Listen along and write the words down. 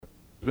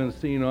Been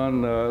seen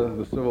on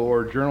the Civil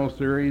War Journal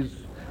series,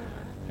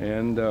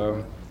 and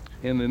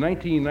in the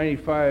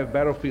 1995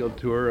 battlefield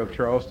tour of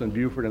Charleston,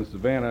 Beaufort, and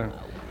Savannah,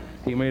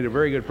 he made a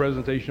very good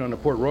presentation on the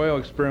Port Royal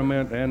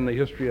experiment and the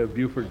history of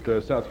Beaufort,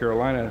 South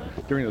Carolina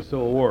during the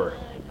Civil War.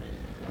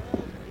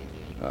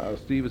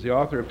 Steve is the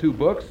author of two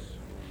books.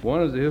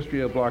 One is the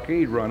history of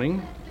blockade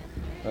running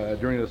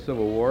during the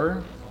Civil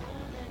War,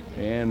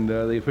 and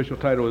the official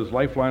title is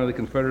Lifeline of the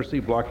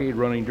Confederacy, Blockade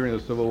Running During the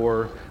Civil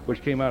War,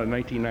 which came out in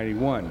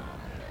 1991.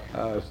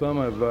 Some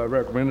have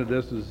recommended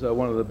this as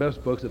one of the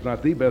best books, if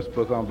not the best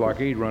book on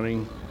blockade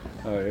running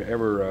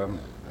ever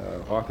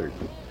authored.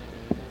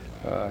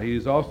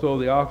 He's also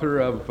the author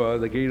of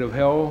The Gate of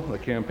Hell, the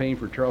campaign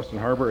for Charleston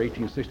Harbor,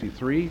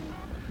 1863.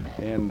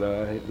 And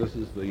this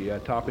is the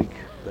topic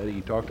that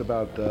he talked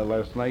about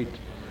last night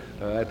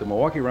at the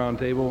Milwaukee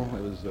Roundtable.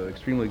 It was an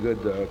extremely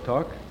good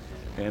talk,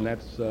 and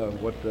that's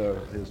what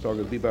his talk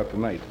will be about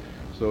tonight.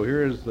 So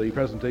here is the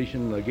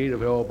presentation, The Gate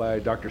of Hell, by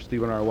Dr.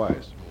 Stephen R.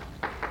 Wise.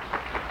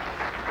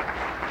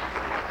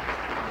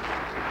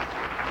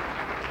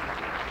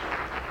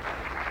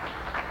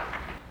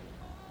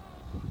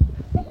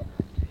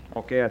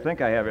 Okay, I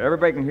think I have it.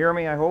 Everybody can hear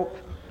me, I hope?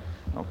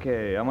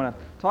 Okay, I'm going to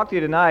talk to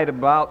you tonight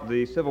about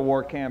the Civil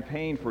War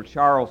campaign for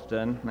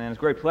Charleston, and it's a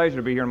great pleasure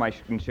to be here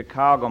in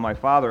Chicago. My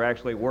father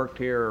actually worked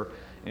here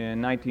in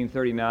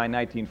 1939,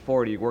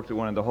 1940. He worked at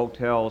one of the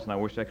hotels, and I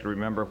wish I could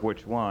remember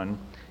which one.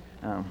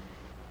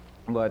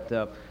 But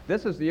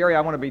this is the area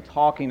I want to be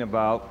talking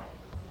about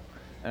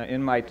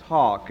in my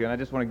talk, and I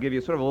just want to give you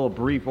sort of a little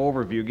brief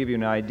overview, give you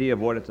an idea of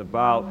what it's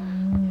about.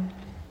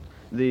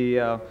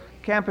 The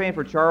campaign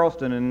for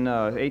Charleston in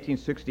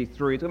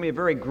 1863. It's going to be a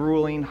very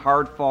grueling,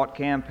 hard-fought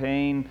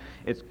campaign.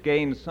 It's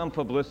gained some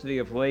publicity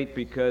of late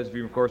because, if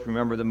you, of course,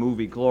 remember the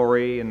movie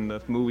Glory, and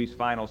the movie's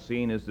final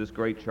scene is this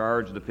great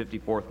charge of the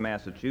 54th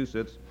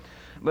Massachusetts.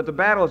 But the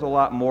battle is a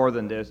lot more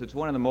than this. It's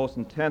one of the most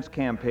intense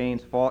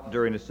campaigns fought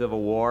during the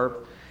Civil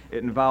War.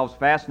 It involves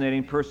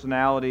fascinating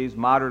personalities,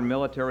 modern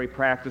military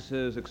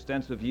practices,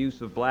 extensive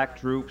use of black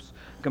troops,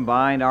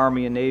 combined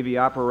Army and Navy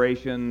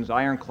operations,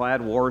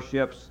 ironclad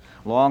warships,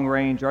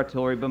 long-range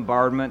artillery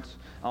bombardments,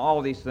 all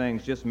of these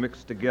things just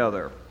mixed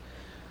together.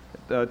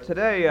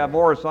 Today,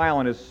 Morris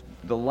Island is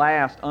the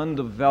last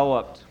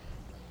undeveloped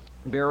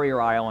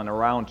barrier island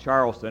around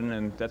Charleston,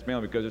 and that's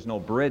mainly because there's no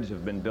bridge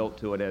have been built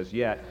to it as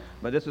yet.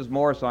 But this is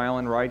Morris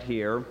Island right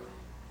here.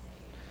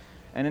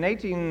 And in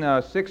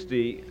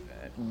 1860,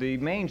 the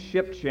main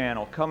ship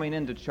channel coming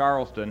into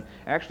Charleston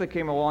actually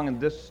came along in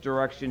this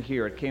direction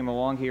here. It came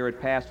along here,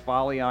 it passed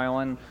Folly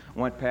Island,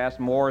 went past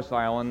Morris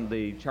Island.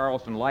 The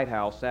Charleston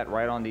Lighthouse sat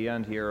right on the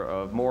end here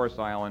of Morris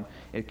Island.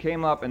 It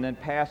came up and then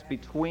passed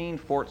between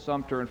Fort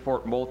Sumter and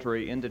Fort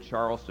Moultrie into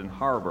Charleston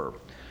Harbor.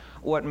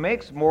 What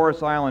makes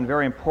Morris Island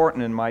very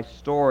important in my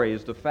story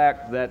is the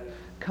fact that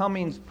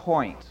Cummings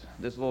Point,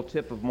 this little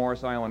tip of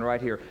Morris Island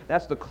right here,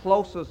 that's the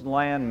closest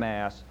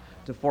landmass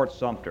to Fort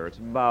Sumter. It's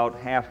about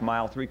half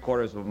mile,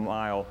 3/4 of a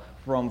mile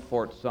from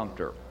Fort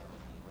Sumter.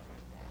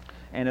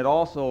 And it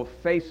also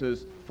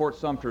faces Fort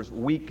Sumter's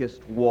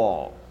weakest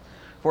wall.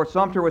 Fort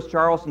Sumter was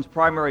Charleston's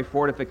primary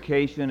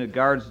fortification. It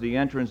guards the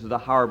entrance of the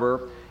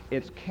harbor.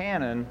 Its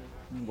cannon,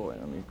 boy,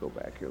 let me go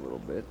back here a little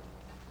bit.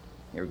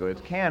 Here we go.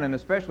 Its cannon,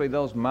 especially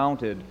those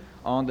mounted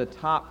on the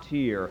top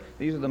tier,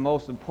 these are the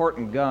most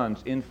important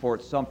guns in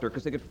Fort Sumter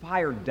because they could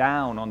fire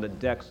down on the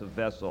decks of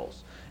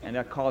vessels, and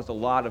that caused a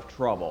lot of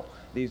trouble.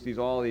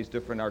 All these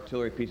different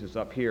artillery pieces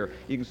up here.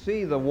 You can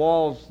see the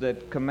walls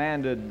that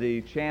commanded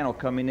the channel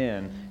coming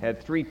in had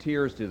 3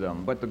 tiers to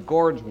them, but the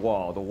gorge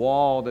wall, the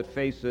wall that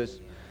faces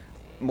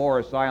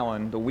Morris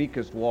Island, the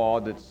weakest wall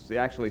that's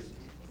actually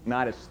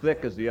not as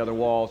thick as the other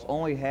walls,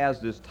 only has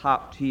this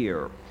top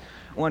tier.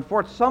 When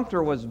Fort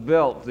Sumter was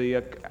built,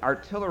 the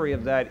artillery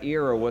of that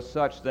era was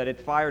such that it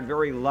fired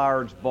very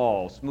large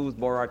balls.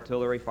 Smoothbore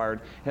artillery fired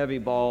heavy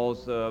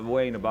balls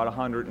weighing about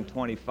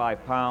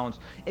 125 pounds.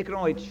 It could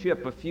only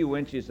chip a few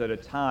inches at a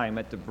time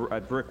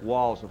at brick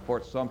walls of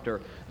Fort Sumter.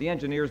 The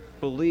engineers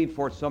believed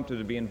Fort Sumter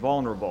to be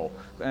invulnerable,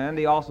 and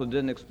they also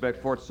didn't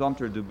expect Fort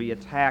Sumter to be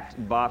attacked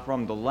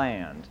from the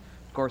land.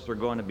 Of course, they're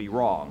going to be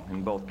wrong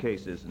in both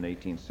cases in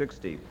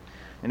 1860.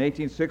 In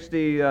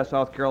 1860,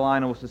 South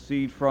Carolina will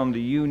secede from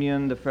the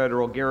Union. The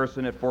federal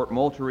garrison at Fort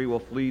Moultrie will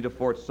flee to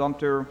Fort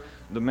Sumter.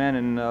 The men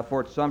in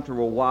Fort Sumter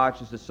will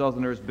watch as the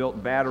Southerners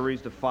built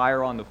batteries to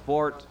fire on the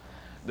fort.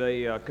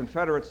 The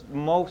Confederates'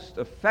 most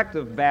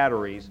effective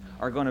batteries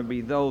are going to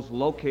be those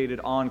located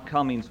on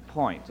Cummings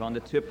Point, on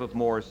the tip of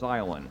Morris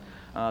Island.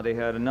 They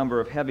had a number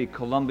of heavy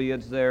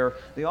Columbiads there.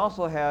 They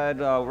also had,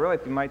 really,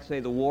 if you might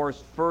say, the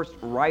war's first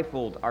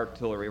rifled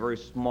artillery, a very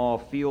small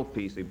field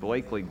piece, a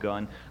Blakely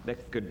gun,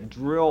 that could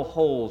drill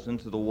holes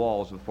into the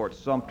walls of Fort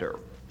Sumter.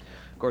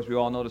 Of course, we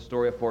all know the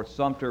story of Fort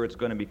Sumter. It's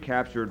going to be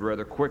captured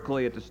rather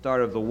quickly at the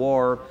start of the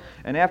war.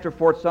 And after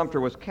Fort Sumter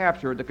was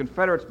captured, the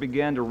Confederates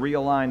began to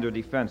realign their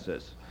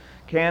defenses.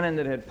 Cannon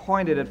that had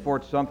pointed at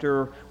Fort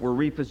Sumter were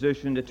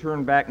repositioned to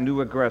turn back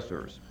new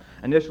aggressors.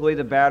 Initially,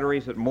 the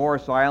batteries at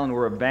Morris Island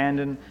were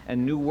abandoned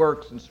and new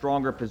works and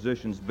stronger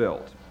positions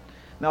built.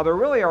 Now, there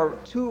really are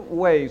two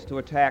ways to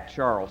attack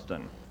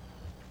Charleston.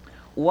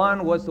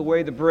 One was the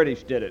way the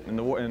British did it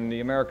in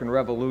the American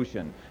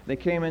Revolution. They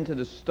came into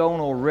the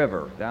Stono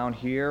River down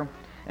here,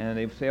 and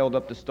they sailed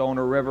up the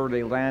Stono River.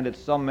 They landed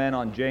some men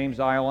on James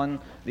Island.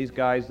 These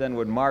guys then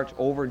would march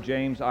over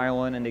James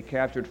Island, and they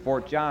captured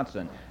Fort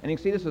Johnson. And you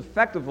can see this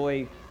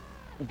effectively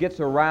gets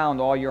around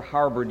all your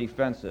harbor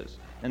defenses.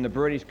 And the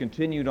British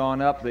continued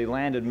on up. They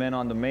landed men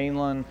on the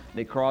mainland.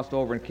 They crossed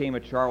over and came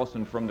at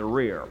Charleston from the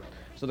rear.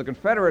 So the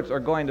Confederates are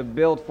going to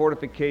build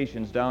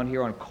fortifications down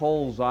here on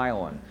Coles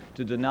Island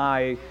to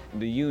deny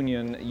the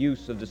Union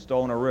use of the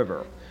Stono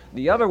River.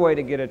 The other way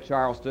to get at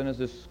Charleston is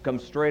to come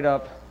straight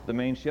up the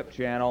main ship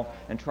channel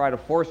and try to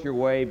force your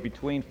way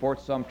between Fort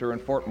Sumter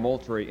and Fort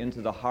Moultrie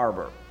into the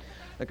harbor.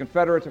 The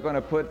Confederates are going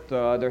to put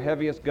their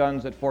heaviest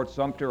guns at Fort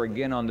Sumter,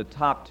 again on the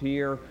top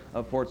tier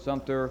of Fort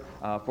Sumter.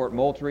 Fort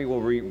Moultrie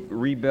will be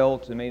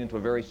rebuilt and made into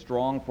a very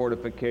strong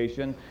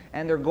fortification.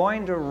 And they're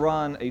going to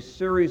run a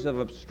series of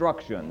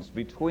obstructions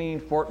between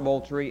Fort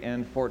Moultrie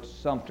and Fort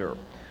Sumter.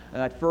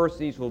 And at first,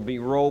 these will be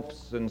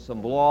ropes and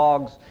some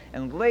logs,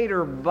 and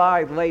later,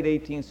 by late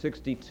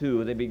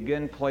 1862, they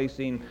begin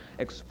placing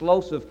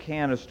explosive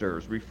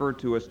canisters, referred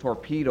to as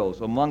torpedoes,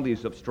 among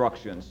these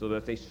obstructions, so that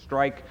if they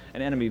strike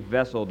an enemy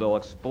vessel, they'll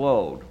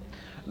explode.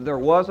 There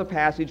was a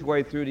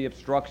passageway through the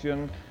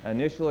obstruction.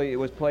 Initially, it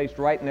was placed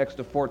right next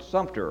to Fort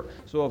Sumter,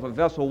 so if a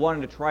vessel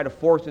wanted to try to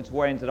force its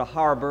way into the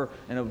harbor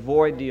and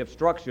avoid the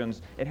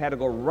obstructions, it had to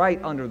go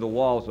right under the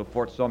walls of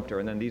Fort Sumter,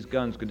 and then these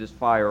guns could just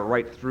fire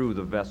right through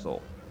the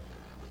vessel.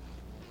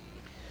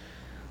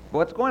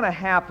 What's going to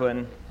happen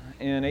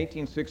in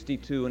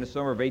 1862, in the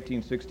summer of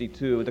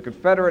 1862, the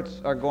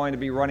Confederates are going to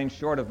be running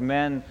short of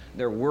men.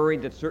 They're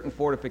worried that certain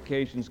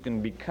fortifications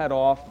can be cut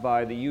off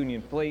by the Union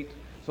fleet,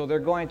 so they're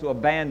going to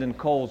abandon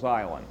Coles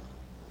Island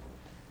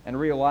and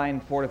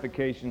realign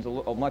fortifications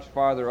much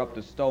farther up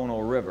the Stono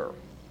River.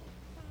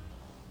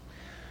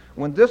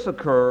 When this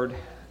occurred,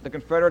 the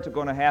Confederates are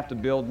going to have to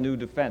build new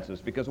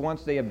defenses, because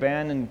once they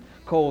abandon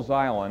Coles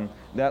Island,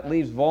 that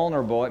leaves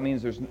vulnerable. It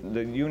means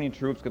the Union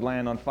troops could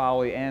land on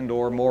Folly and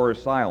or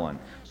Morris Island.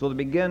 So they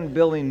begin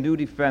building new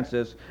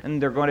defenses, and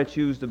they're going to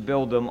choose to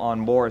build them on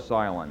Morris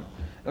Island.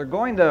 They're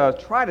going to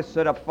try to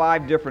set up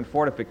 5 different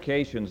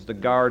fortifications to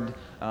guard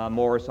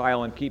Morris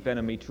Island, keep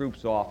enemy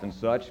troops off and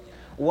such.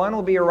 One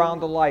will be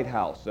around the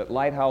lighthouse, at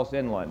Lighthouse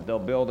Inlet. They'll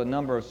build a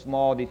number of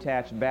small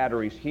detached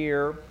batteries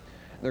here.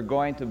 They're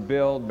going to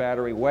build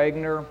Battery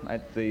Wagner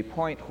at the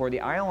point where the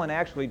island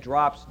actually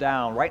drops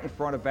down, right in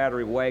front of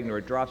Battery Wagner.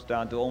 It drops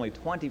down to only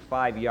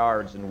 25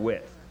 yards in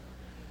width.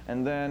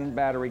 And then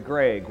Battery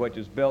Gregg, which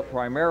is built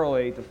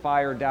primarily to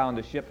fire down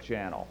the ship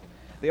channel.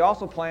 They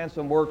also plan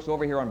some works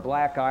over here on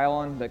Black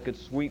Island that could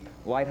sweep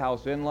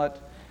Lighthouse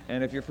Inlet.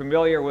 And if you're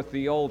familiar with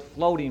the old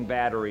floating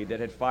battery that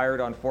had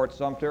fired on Fort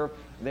Sumter,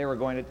 they were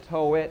going to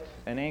tow it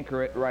and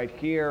anchor it right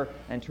here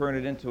and turn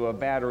it into a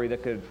battery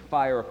that could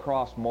fire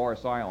across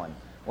Morris Island.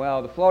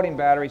 Well, the floating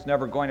battery's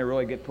never going to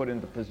really get put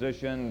into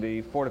position.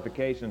 The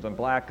fortifications on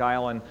Black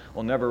Island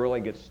will never really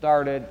get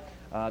started.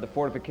 The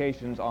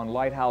fortifications on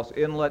Lighthouse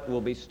Inlet will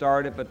be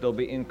started, but they'll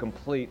be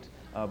incomplete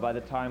by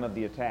the time of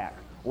the attack.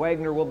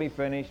 Wagner will be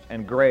finished,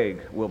 and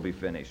Gregg will be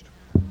finished.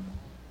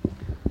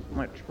 I'm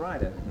going to try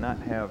to not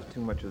have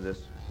too much of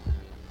this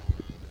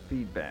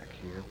feedback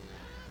here.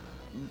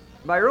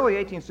 By early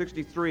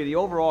 1863, the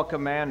overall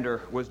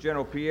commander was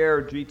General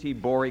Pierre G.T.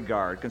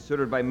 Beauregard,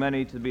 considered by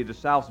many to be the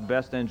South's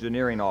best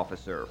engineering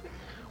officer.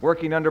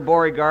 Working under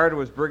Beauregard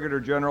was Brigadier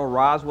General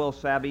Roswell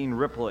Sabine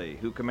Ripley,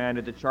 who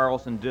commanded the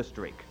Charleston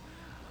District.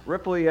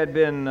 Ripley had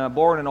been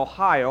born in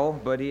Ohio,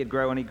 but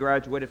when he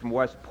graduated from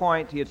West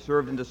Point, he had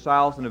served in the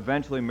South and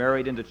eventually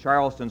married into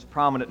Charleston's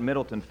prominent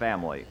Middleton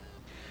family.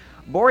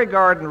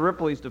 Beauregard and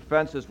Ripley's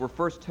defenses were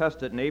first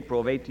tested in April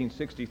of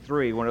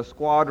 1863 when a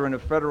squadron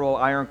of Federal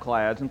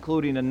ironclads,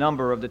 including a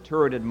number of the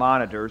turreted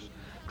monitors,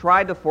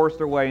 tried to force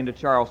their way into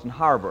Charleston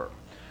Harbor.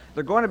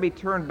 They're going to be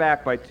turned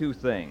back by 2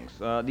 things.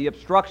 The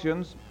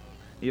obstructions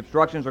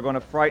are going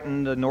to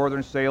frighten the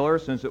northern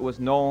sailors, since it was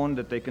known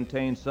that they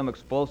contained some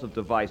explosive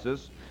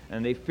devices,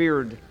 and they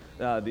feared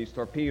these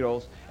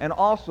torpedoes, and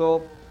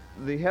also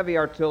the heavy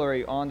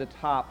artillery on the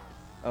top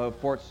of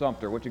Fort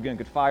Sumter, which again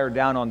could fire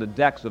down on the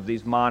decks of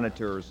these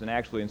monitors, and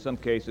actually in some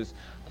cases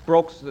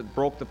broke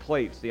the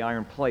plates, the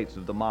iron plates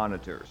of the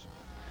monitors.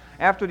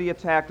 After the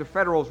attack, the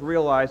Federals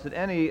realized that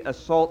any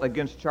assault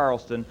against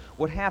Charleston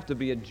would have to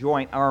be a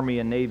joint Army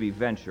and Navy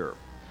venture.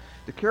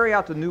 To carry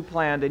out the new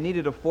plan, they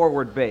needed a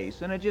forward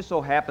base, and it just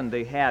so happened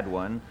they had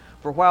one,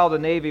 for while the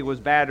Navy was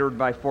battered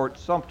by Fort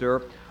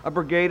Sumter, a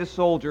brigade of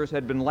soldiers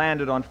had been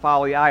landed on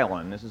Folly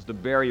Island. This is the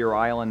barrier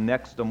island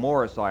next to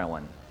Morris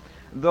Island.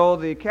 Though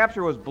the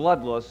capture was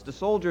bloodless, the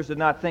soldiers did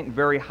not think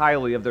very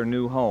highly of their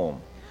new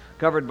home.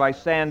 Covered by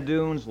sand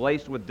dunes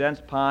laced with dense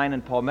pine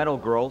and palmetto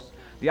growths,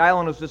 the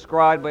island was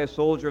described by a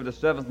soldier of the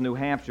 7th New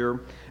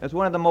Hampshire as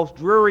one of the most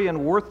dreary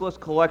and worthless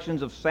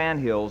collections of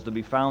sandhills to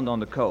be found on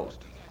the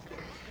coast.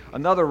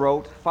 Another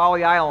wrote,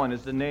 "Folly Island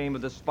is the name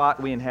of the spot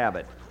we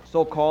inhabit,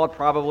 so called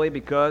probably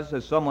because,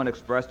 as someone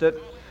expressed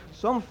it,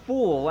 Some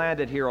fool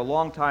landed here a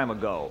long time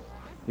ago.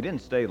 He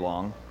didn't stay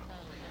long.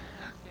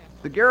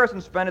 The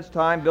garrison spent its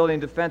time building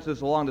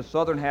defenses along the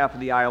southern half of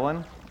the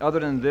island. Other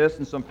than this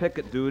and some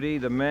picket duty,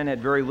 the men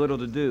had very little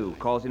to do,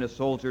 causing a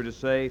soldier to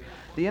say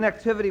the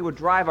inactivity would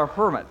drive a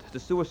hermit to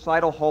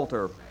suicidal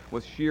halter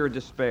with sheer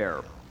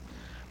despair.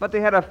 But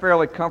they had a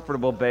fairly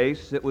comfortable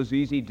base. It was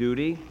easy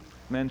duty.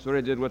 Men sort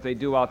of did what they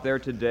do out there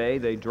today.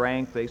 They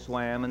drank, they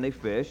swam, and they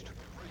fished.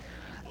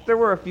 There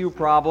were a few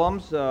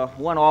problems.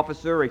 One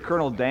officer, a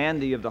Colonel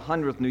Dandy of the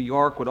 100th New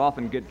York, would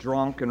often get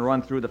drunk and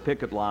run through the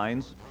picket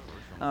lines.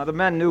 The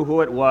men knew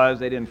who it was.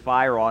 They didn't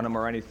fire on him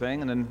or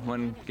anything, and then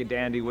when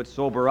Dandy would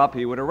sober up,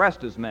 he would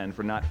arrest his men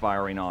for not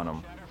firing on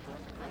him.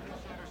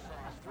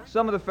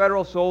 Some of the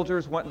Federal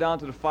soldiers went down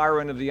to the far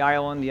end of the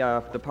island,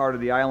 the part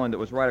of the island that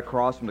was right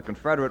across from the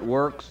Confederate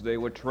works. They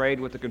would trade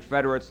with the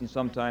Confederates and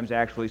sometimes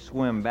actually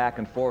swim back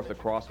and forth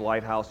across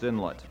Lighthouse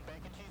Inlet.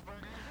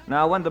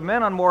 Now, when the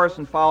men on Morris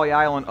and Folly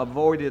Island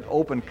avoided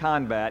open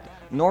combat,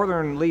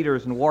 Northern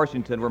leaders in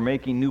Washington were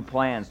making new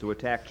plans to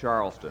attack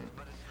Charleston.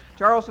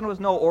 Charleston was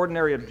no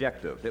ordinary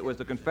objective. It was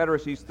the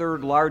Confederacy's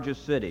third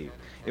largest city.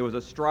 It was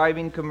a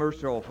thriving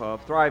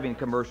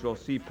commercial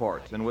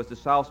seaport and was the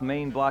South's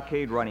main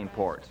blockade running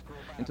port.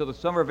 Until the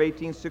summer of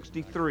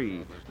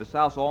 1863, the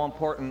South's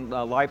all-important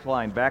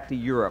lifeline back to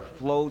Europe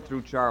flowed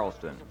through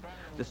Charleston.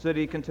 The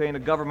city contained a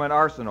government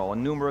arsenal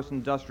and numerous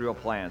industrial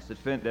plants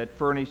that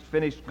furnished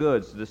finished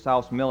goods to the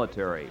South's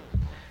military.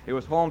 It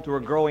was home to a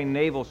growing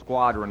naval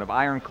squadron of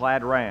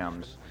ironclad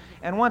rams.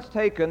 And once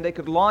taken, they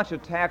could launch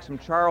attacks from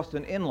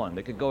Charleston inland.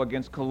 They could go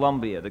against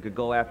Columbia. They could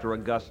go after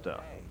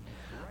Augusta.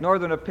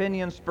 Northern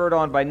opinion, spurred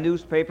on by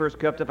newspapers,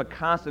 kept up a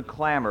constant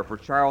clamor for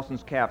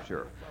Charleston's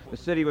capture. The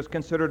city was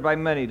considered by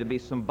many to be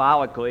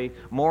symbolically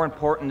more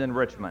important than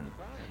Richmond.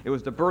 It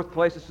was the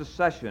birthplace of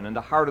secession and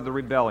the heart of the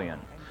rebellion.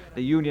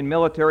 The Union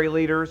military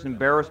leaders,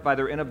 embarrassed by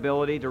their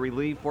inability to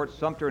relieve Fort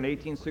Sumter in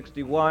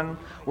 1861,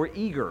 were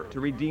eager to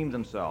redeem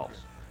themselves.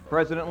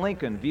 President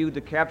Lincoln viewed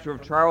the capture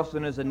of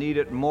Charleston as a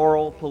needed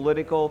moral,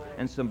 political,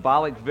 and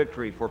symbolic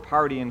victory for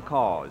party and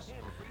cause.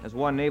 As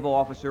one naval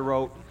officer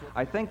wrote,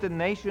 "I think the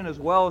nation as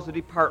well as the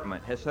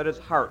department has set its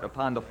heart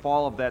upon the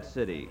fall of that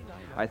city.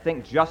 I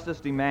think justice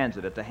demands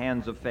it at the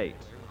hands of fate."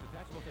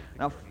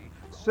 Now,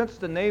 since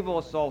the naval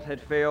assault had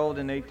failed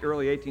in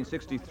early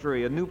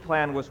 1863, a new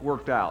plan was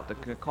worked out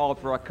that called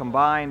for a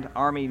combined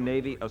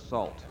Army-Navy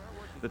assault.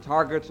 The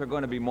targets are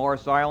going to be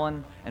Morris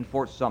Island and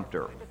Fort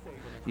Sumter.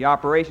 The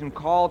operation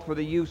called for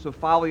the use of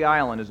Folly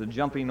Island as a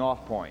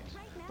jumping-off point.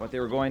 What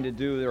they were going to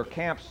do, their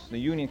camps, the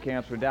Union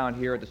camps were down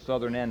here at the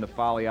southern end of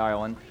Folly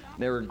Island.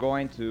 They were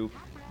going to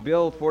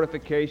build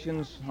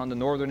fortifications on the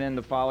northern end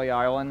of Folly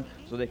Island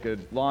so they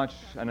could launch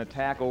an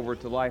attack over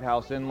to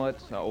Lighthouse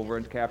Inlet, over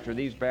and capture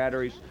these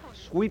batteries,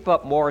 sweep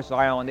up Morris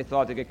Island. They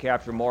thought they could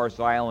capture Morris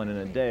Island in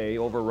a day,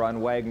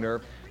 overrun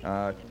Wagner,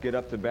 get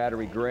up to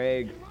Battery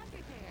Gregg,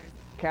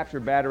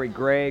 capture Battery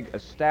Gregg,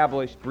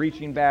 establish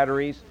breaching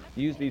batteries,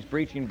 use these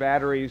breaching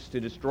batteries to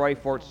destroy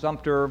Fort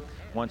Sumter.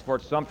 Once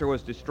Fort Sumter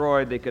was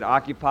destroyed, they could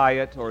occupy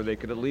it, or they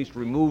could at least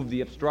remove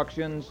the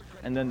obstructions,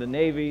 and then the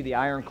Navy, the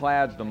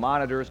ironclads, the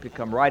monitors could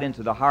come right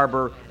into the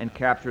harbor and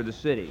capture the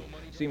city.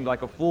 Seemed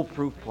like a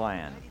foolproof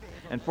plan.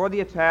 And for the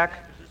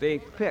attack, they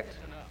picked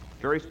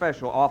very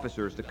special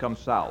officers to come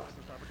south.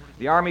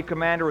 The Army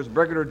commander was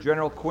Brigadier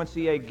General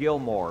Quincy A.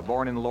 Gilmore,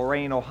 born in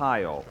Lorain,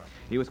 Ohio.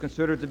 He was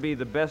considered to be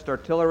the best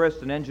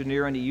artillerist and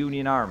engineer in the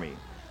Union Army.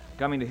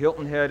 Coming to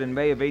Hilton Head in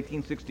May of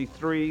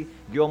 1863,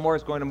 Gilmore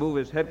is going to move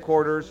his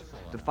headquarters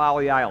to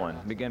Folly Island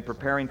and begin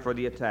preparing for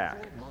the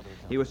attack.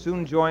 He was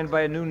soon joined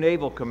by a new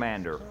naval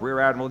commander, Rear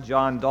Admiral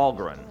John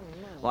Dahlgren.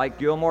 Like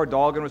Gilmore,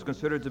 Dahlgren was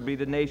considered to be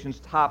the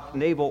nation's top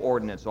naval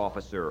ordnance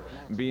officer,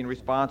 being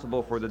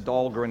responsible for the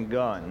Dahlgren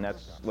gun.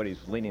 That's what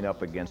he's leaning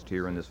up against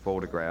here in this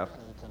photograph.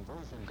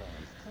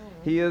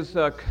 He is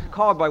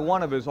called by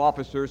one of his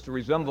officers to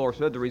resemble, or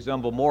said to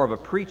resemble, more of a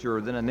preacher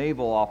than a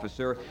naval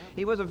officer.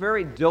 He was a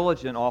very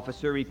diligent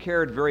officer. He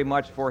cared very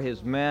much for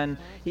his men.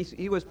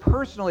 He was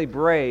personally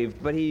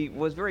brave, but he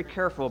was very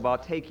careful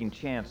about taking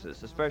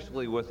chances,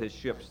 especially with his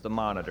ships, the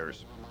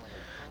monitors.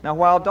 Now,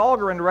 while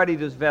Dahlgren readied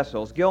his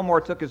vessels,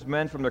 Gilmore took his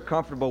men from their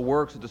comfortable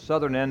works at the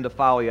southern end of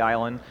Folly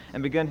Island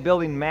and began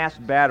building mass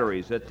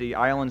batteries at the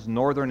island's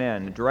northern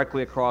end,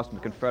 directly across from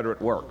the Confederate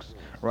works.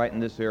 Right in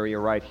this area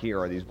right here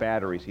are these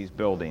batteries he's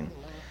building.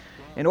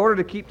 In order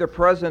to keep their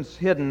presence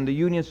hidden, the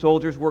Union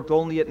soldiers worked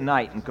only at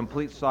night in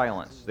complete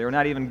silence. They were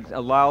not even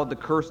allowed to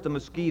curse the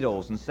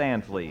mosquitoes and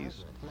sand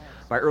fleas.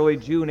 By early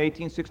June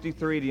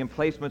 1863, the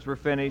emplacements were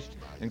finished,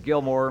 and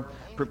Gilmore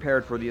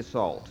prepared for the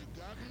assault.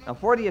 Now,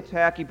 for the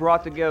attack, he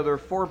brought together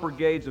 4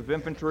 brigades of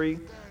infantry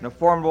and a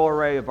formidable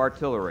array of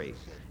artillery.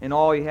 In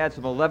all, he had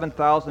some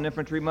 11,000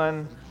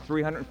 infantrymen,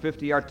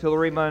 350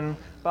 artillerymen,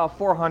 about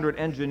 400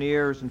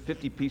 engineers, and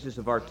 50 pieces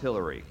of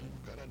artillery.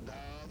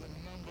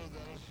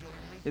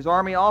 His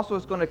army also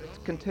is going to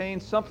contain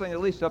something, at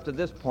least up to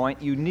this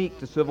point, unique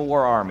to Civil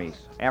War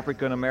armies,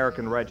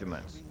 African-American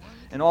regiments.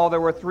 In all,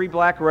 there were 3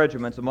 black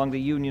regiments among the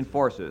Union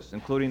forces,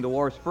 including the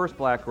war's first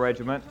black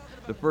regiment,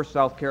 the 1st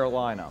South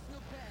Carolina.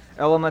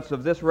 Elements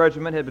of this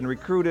regiment had been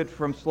recruited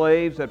from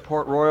slaves at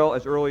Port Royal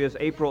as early as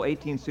April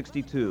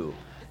 1862,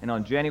 and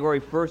on January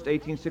 1st,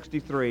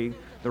 1863,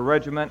 the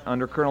regiment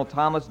under Colonel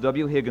Thomas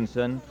W.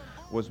 Higginson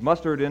was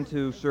mustered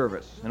into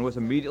service and was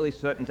immediately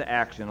set into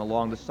action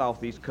along the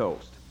southeast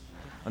coast.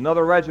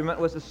 Another regiment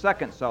was the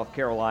 2nd South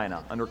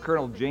Carolina under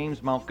Colonel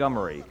James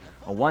Montgomery,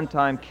 a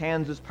one-time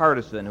Kansas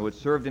partisan who had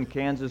served in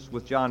Kansas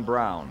with John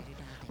Brown.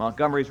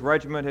 Montgomery's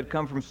regiment had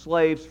come from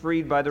slaves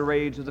freed by the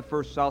raids of the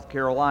 1st South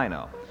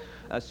Carolina.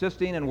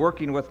 Assisting and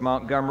working with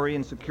Montgomery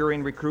in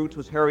securing recruits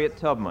was Harriet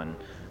Tubman,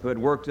 who had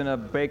worked in a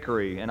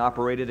bakery and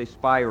operated a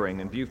spy ring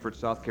in Beaufort,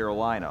 South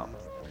Carolina.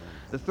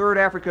 The 3rd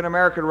African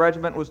American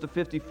Regiment was the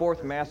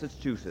 54th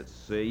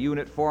Massachusetts, a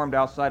unit formed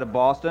outside of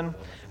Boston,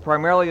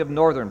 primarily of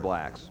Northern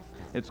blacks.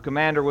 Its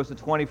commander was the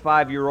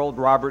 25-year-old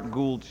Robert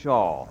Gould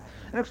Shaw.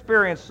 An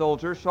experienced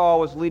soldier, Shaw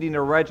was leading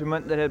a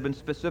regiment that had been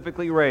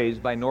specifically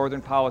raised by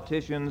Northern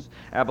politicians,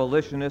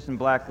 abolitionists, and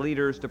black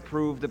leaders to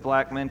prove that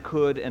black men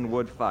could and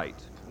would fight.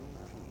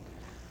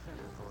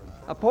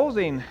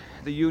 Opposing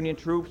the Union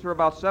troops were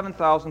about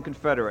 7,000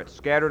 Confederates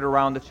scattered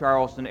around the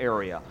Charleston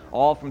area,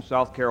 all from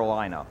South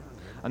Carolina.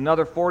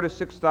 Another 4,000 to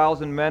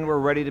 6,000 men were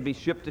ready to be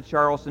shipped to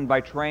Charleston by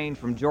train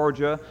from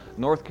Georgia,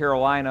 North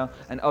Carolina,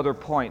 and other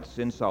points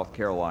in South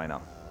Carolina.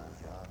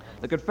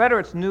 The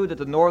Confederates knew that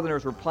the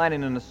Northerners were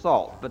planning an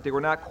assault, but they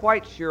were not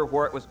quite sure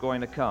where it was going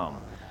to come.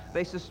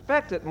 They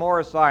suspected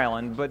Morris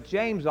Island, but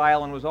James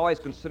Island was always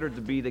considered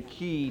to be the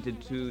key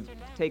to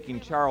taking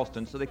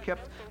Charleston, so they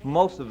kept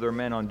most of their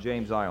men on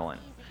James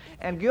Island.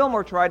 And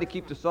Gilmore tried to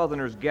keep the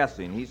Southerners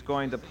guessing. He's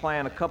going to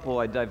plan a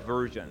couple of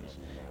diversions.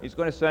 He's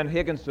going to send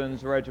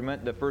Higginson's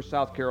regiment, the 1st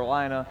South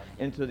Carolina,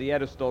 into the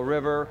Edisto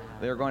River.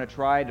 They're going to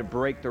try to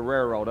break the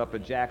railroad up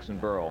at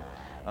Jacksonboro.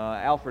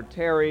 Alfred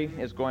Terry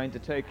is going to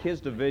take his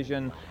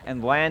division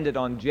and land it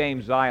on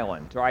James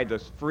Island, try to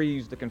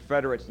freeze the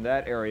Confederates in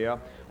that area,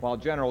 while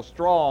General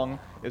Strong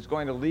is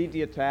going to lead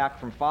the attack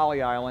from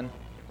Folly Island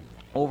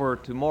over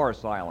to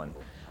Morris Island.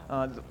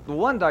 The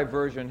one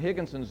diversion,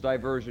 Higginson's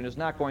diversion, is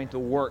not going to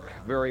work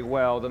very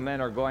well. The men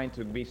are going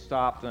to be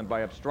stopped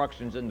by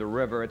obstructions in the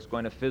river. It's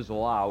going to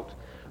fizzle out.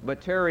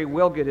 But Terry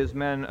will get his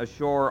men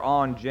ashore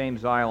on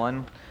James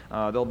Island.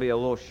 There'll be a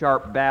little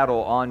sharp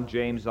battle on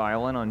James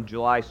Island on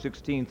July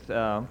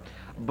 16th.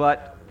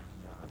 But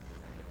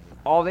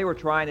all they were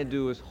trying to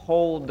do is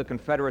hold the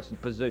Confederates in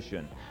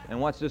position. And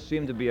once this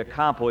seemed to be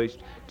accomplished,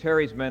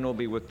 Terry's men will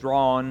be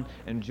withdrawn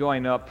and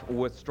join up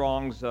with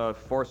Strong's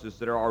forces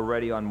that are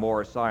already on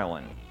Morris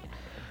Island.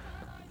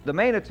 The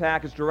main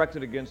attack is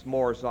directed against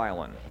Morris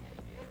Island.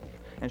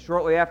 And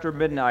shortly after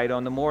midnight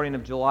on the morning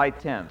of July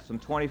 10th, some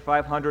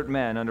 2,500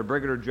 men under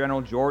Brigadier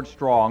General George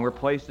Strong were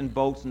placed in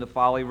boats in the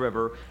Folly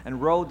River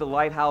and rowed to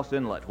Lighthouse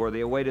Inlet, where they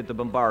awaited the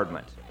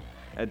bombardment.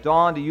 At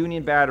dawn, the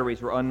Union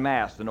batteries were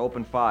unmasked and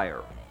opened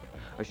fire.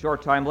 A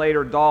short time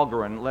later,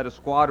 Dahlgren led a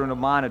squadron of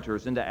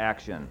monitors into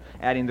action,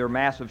 adding their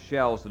massive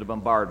shells to the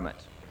bombardment.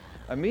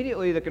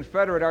 Immediately, the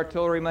Confederate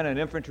artillerymen and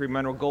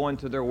infantrymen will go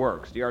into their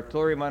works. The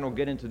artillerymen will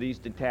get into these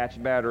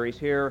detached batteries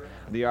here.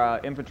 The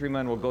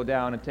infantrymen will go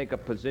down and take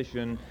up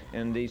position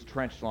in these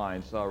trench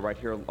lines right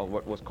here,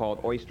 what was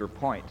called Oyster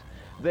Point.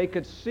 They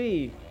could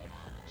see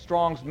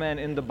Strong's men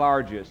in the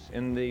barges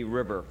in the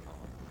river,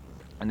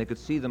 and they could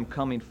see them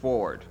coming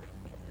forward.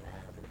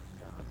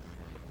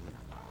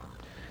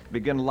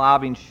 Began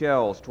lobbing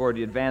shells toward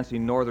the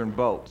advancing northern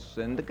boats.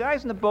 And the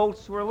guys in the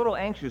boats were a little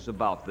anxious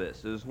about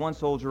this. As one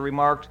soldier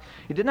remarked,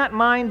 he did not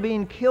mind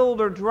being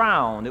killed or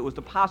drowned. It was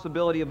the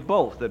possibility of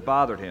both that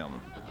bothered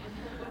him.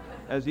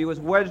 As he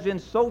was wedged in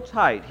so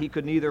tight, he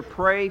could neither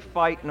pray,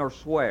 fight, nor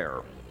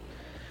swear.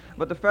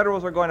 But the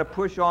Federals are going to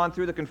push on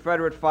through the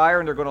Confederate fire,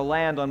 and they're going to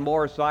land on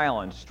Morris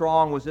Island.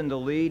 Strong was in the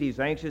lead.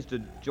 He's anxious to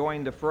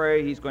join the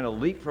fray. He's going to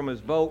leap from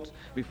his boat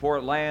before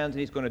it lands,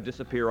 and he's going to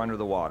disappear under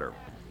the water.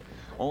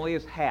 Only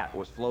his hat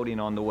was floating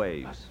on the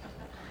waves.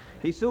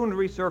 He soon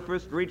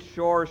resurfaced, reached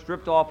shore,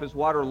 stripped off his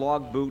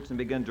waterlogged boots, and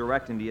began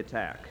directing the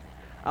attack.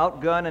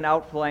 Outgunned and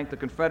outflanked, the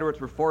Confederates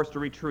were forced to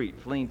retreat,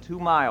 fleeing 2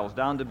 miles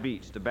down the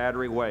beach to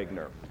Battery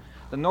Wagner.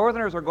 The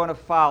Northerners are going to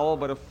follow,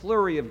 but a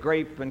flurry of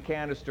grape and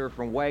canister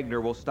from Wagner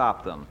will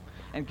stop them.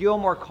 And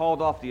Gilmore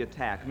called off the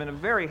attack. It had been a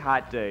very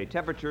hot day,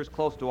 temperatures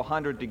close to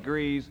 100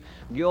 degrees.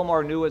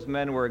 Gilmore knew his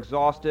men were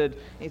exhausted.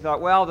 He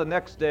thought, well, the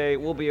next day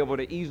we'll be able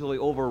to easily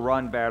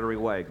overrun Battery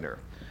Wagner.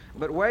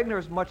 But Wagner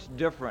is much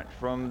different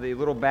from the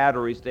little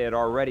batteries they had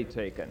already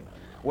taken.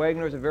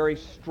 Wagner is a very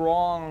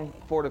strong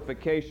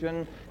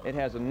fortification. It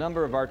has a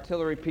number of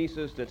artillery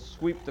pieces that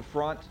sweep the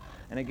front.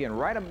 And again,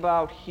 right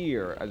about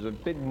here, as a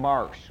big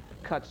marsh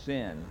cuts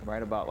in,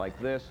 right about like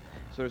this.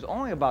 So there's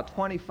only about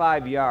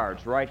 25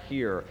 yards right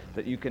here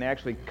that you can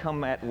actually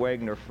come at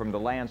Wagner from the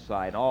land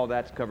side. All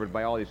that's covered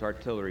by all these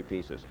artillery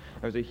pieces.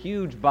 There's a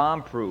huge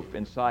bomb-proof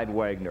inside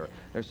Wagner.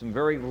 There's some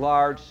very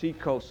large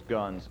seacoast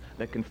guns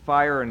that can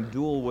fire and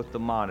duel with the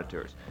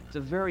monitors. It's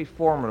a very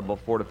formidable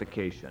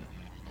fortification.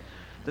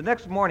 The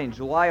next morning,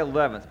 July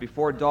 11th,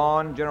 before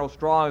dawn, General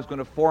Strong is going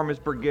to form his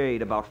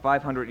brigade about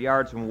 500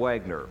 yards from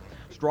Wagner.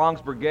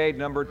 Strong's brigade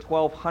numbered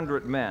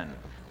 1,200 men.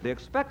 They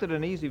expected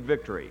an easy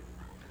victory.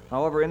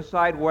 However,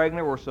 inside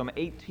Wagner were some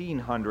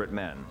 1,800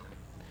 men.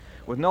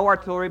 With no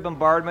artillery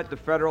bombardment, the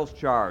Federals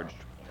charged.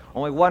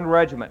 Only one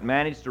regiment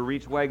managed to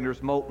reach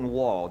Wagner's molten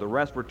wall. The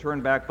rest were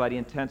turned back by the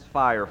intense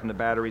fire from the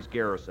battery's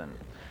garrison.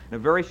 In a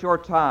very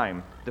short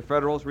time, the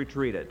Federals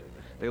retreated.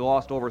 They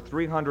lost over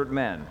 300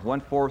 men,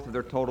 1/4 of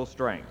their total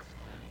strength.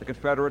 The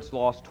Confederates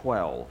lost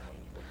 12.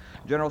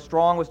 General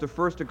Strong was the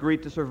first to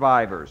greet the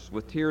survivors.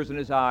 With tears in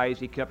his eyes,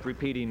 he kept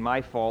repeating,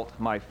 "My fault,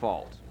 my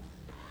fault."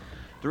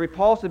 The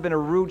repulse had been a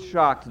rude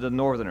shock to the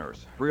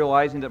Northerners.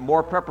 Realizing that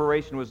more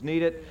preparation was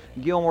needed,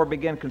 Gilmore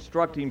began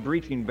constructing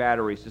breaching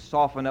batteries to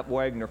soften up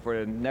Wagner for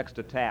the next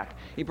attack.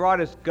 He brought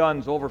his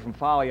guns over from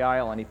Folly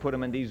Island. He put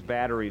them in these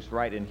batteries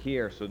right in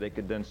here so they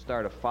could then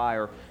start a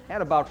fire.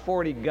 Had about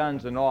 40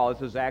 guns in all.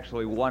 This is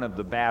actually one of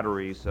the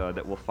batteries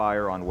that will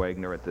fire on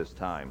Wagner at this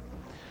time.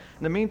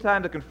 In the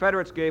meantime, the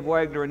Confederates gave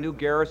Wagner a new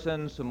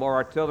garrison, some more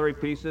artillery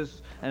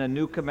pieces, and a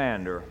new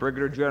commander,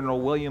 Brigadier General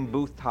William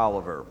Booth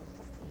Tolliver.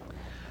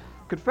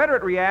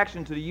 Confederate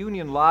reaction to the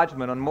Union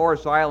lodgment on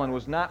Morris Island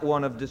was not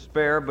one of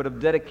despair, but of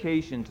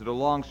dedication to the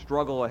long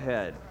struggle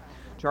ahead.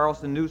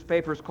 Charleston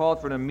newspapers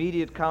called for an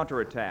immediate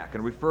counterattack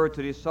and referred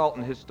to the assault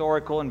in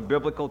historical and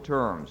biblical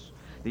terms.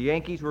 The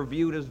Yankees were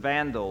viewed as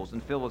vandals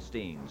and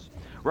Philistines.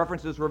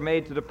 References were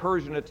made to the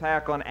Persian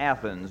attack on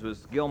Athens,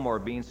 with Gilmore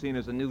being seen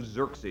as a new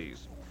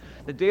Xerxes.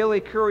 The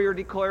Daily Courier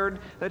declared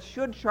that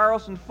should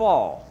Charleston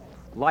fall,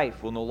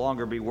 life will no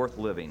longer be worth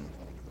living.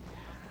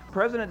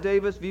 President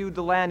Davis viewed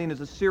the landing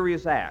as a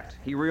serious act.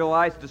 He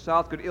realized the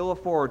South could ill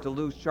afford to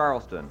lose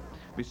Charleston.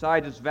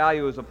 Besides its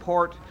value as a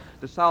port,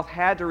 the South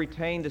had to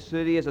retain the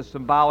city as a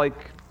symbolic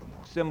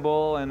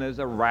symbol and as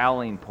a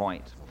rallying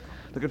point.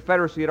 The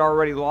Confederacy had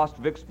already lost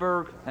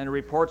Vicksburg, and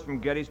reports from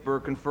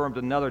Gettysburg confirmed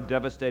another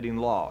devastating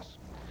loss.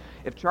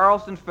 If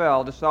Charleston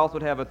fell, the South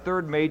would have a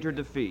third major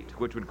defeat,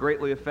 which would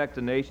greatly affect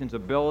the nation's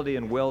ability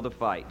and will to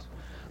fight.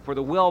 For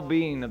the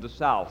well-being of the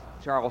South,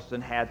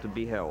 Charleston had to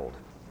be held.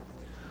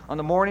 On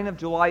the morning of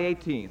July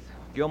 18th,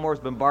 Gilmore's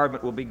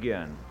bombardment will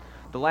begin.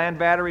 The land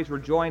batteries were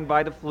joined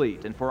by the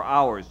fleet, and for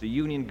hours the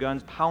Union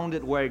guns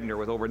pounded Wagner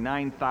with over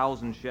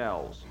 9,000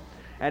 shells.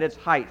 At its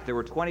height, there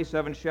were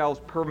 27 shells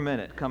per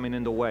minute coming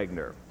into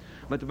Wagner.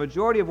 But the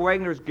majority of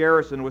Wagner's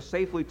garrison was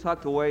safely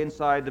tucked away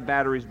inside the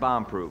battery's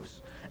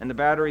bomb-proofs, and the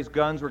battery's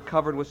guns were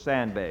covered with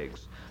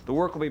sandbags. The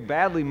work will be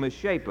badly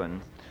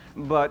misshapen,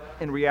 but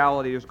in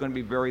reality there's going to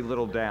be very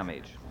little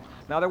damage.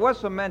 Now, there was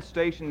some men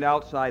stationed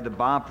outside the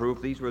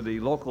bomb-proof. These were the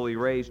locally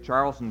raised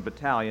Charleston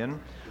Battalion.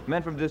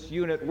 Men from this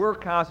unit were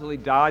constantly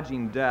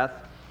dodging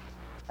death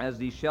as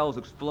these shells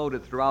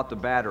exploded throughout the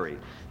battery.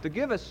 To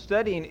give a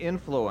steadying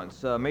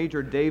influence,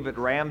 Major David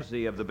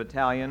Ramsey of the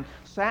battalion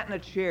sat in a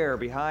chair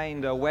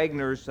behind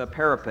Wagner's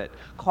parapet,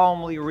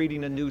 calmly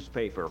reading a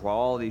newspaper while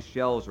all these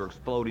shells were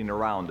exploding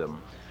around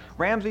him.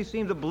 Ramsey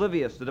seemed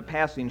oblivious to the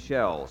passing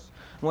shells.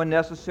 When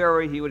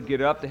necessary, he would get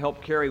up to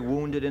help carry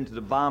wounded into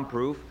the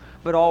bomb-proof,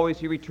 but always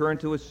he returned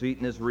to his seat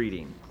and his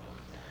reading.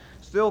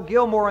 Still,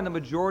 Gilmore and the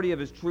majority of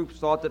his troops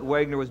thought that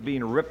Wagner was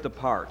being ripped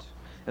apart.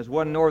 As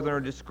one Northerner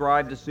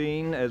described the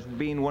scene as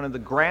being one of the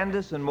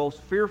grandest and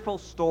most fearful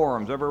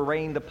storms ever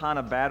rained upon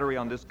a battery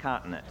on this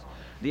continent.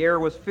 The air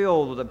was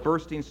filled with a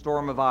bursting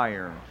storm of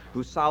iron,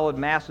 whose solid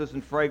masses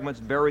and fragments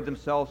buried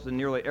themselves in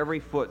nearly every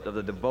foot of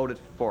the devoted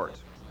fort.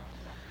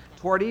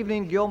 Toward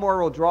evening,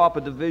 Gilmore will draw up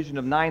a division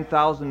of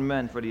 9,000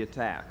 men for the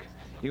attack.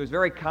 He was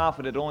very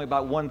confident only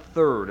about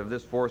 1/3 of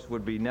this force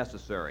would be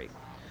necessary.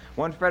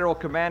 One Federal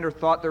commander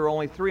thought there were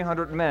only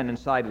 300 men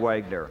inside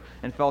Wagner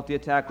and felt the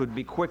attack would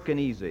be quick and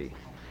easy.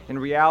 In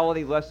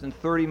reality, less than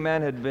 30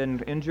 men had been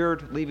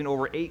injured, leaving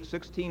over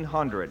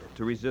 1,600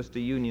 to resist a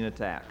Union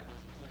attack.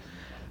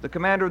 The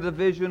commander of the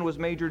division was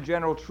Major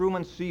General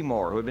Truman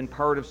Seymour, who had been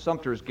part of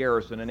Sumter's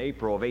garrison in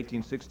April of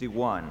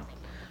 1861.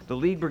 The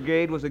lead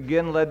brigade was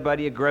again led by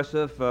the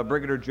aggressive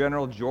Brigadier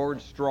General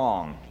George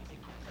Strong.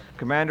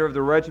 Commander of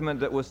the regiment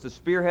that was to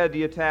spearhead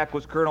the attack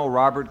was Colonel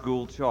Robert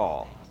Gould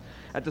Shaw.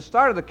 At the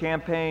start of the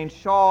campaign,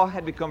 Shaw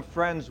had become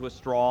friends with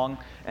Strong,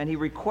 and he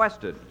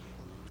requested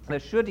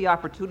that should the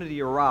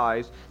opportunity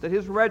arise, that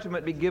his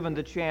regiment be given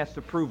the chance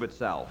to prove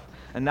itself.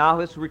 And now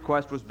his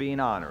request was being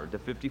honored. The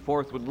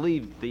 54th would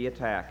lead the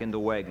attack into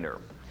Wagner.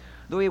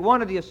 Though he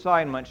wanted the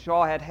assignment,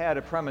 Shaw had had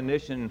a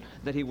premonition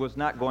that he was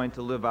not going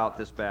to live out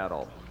this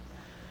battle.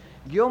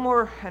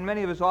 Gilmore and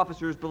many of his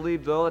officers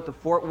believed, though, that the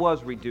fort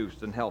was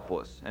reduced and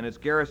helpless, and its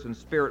garrison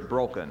spirit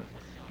broken.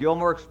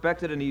 Gilmore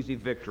expected an easy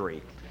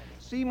victory.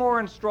 Seymour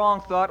and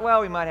Strong thought,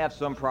 well, we might have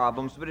some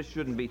problems, but it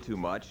shouldn't be too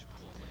much.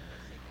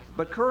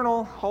 But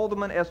Colonel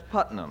Haldeman S.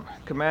 Putnam,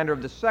 commander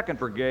of the 2nd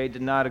Brigade,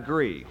 did not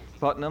agree.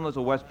 Putnam was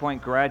a West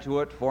Point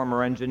graduate,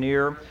 former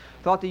engineer,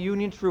 thought the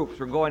Union troops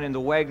were going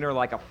into Wagner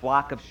like a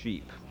flock of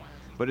sheep.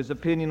 But his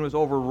opinion was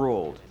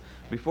overruled.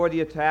 Before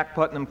the attack,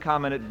 Putnam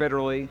commented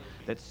bitterly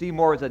that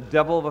Seymour is a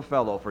devil of a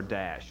fellow for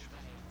dash.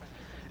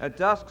 At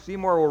dusk,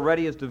 Seymour will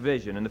ready his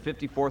division, and the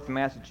 54th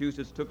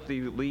Massachusetts took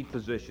the lead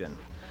position.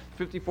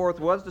 54th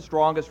was the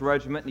strongest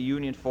regiment in the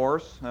Union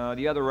force.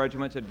 The other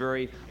regiments had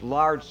very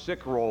large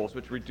sick rolls,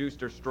 which reduced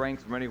their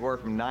strength from anywhere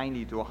from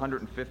 90 to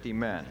 150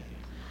 men.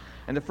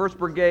 And the 1st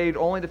Brigade,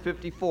 only the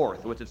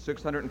 54th, with its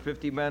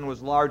 650 men,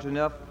 was large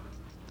enough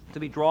to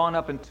be drawn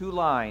up in 2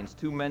 lines,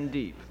 2 men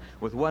deep,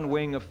 with 1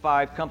 wing of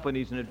 5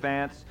 companies in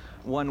advance,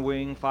 1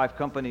 wing, 5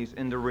 companies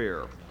in the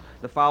rear.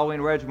 The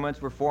following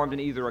regiments were formed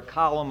in either a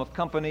column of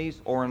companies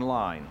or in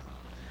line.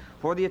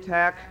 For the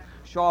attack,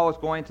 Shaw was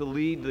going to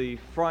lead the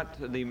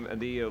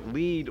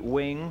lead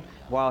wing,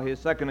 while his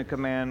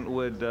second-in-command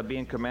would be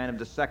in command of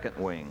the 2nd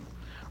wing.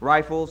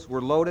 Rifles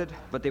were loaded,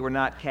 but they were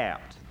not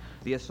capped.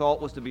 The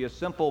assault was to be a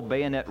simple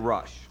bayonet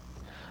rush.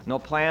 No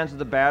plans of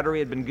the battery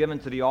had been given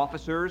to the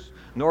officers,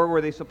 nor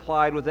were they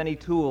supplied with any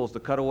tools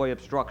to cut away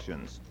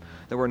obstructions.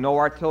 There were no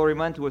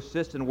artillerymen to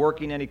assist in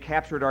working any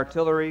captured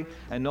artillery,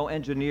 and no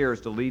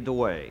engineers to lead the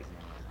way.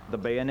 The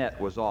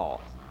bayonet was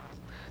all.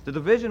 The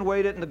division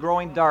waited in the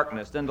growing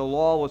darkness. Then the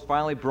lull was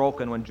finally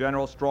broken when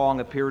General Strong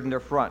appeared in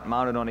their front,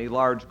 mounted on a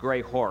large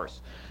gray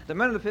horse. The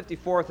men of the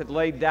 54th had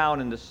laid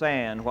down in the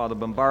sand while the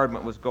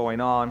bombardment was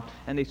going on,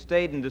 and they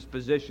stayed in this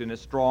position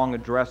as Strong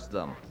addressed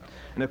them.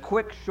 In a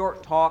quick,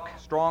 short talk,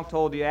 Strong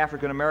told the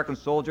African-American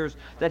soldiers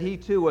that he,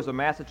 too, was a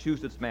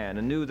Massachusetts man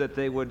and knew that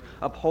they would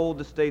uphold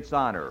the state's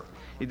honor.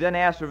 He then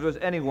asked if there was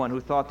anyone who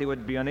thought they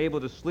would be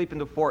unable to sleep in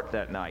the fort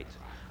that night.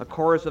 A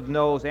chorus of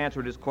no's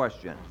answered his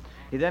question.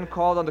 He then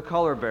called on the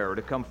color bearer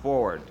to come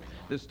forward.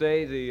 This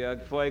day, the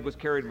flag was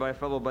carried by a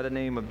fellow by the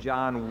name of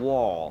John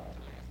Wall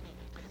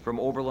from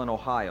Oberlin,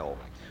 Ohio.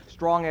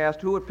 Strong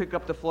asked who would pick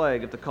up the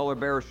flag if the color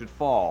bearer should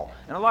fall,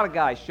 and a lot of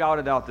guys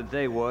shouted out that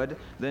they would.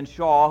 Then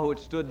Shaw, who had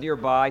stood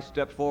nearby,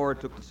 stepped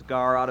forward, took the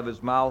cigar out of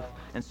his mouth,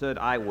 and said,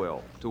 "I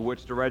will," to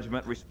which the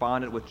regiment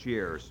responded with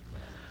cheers.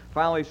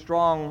 Finally,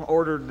 Strong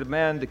ordered the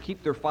men to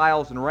keep their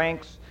files and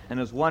ranks, and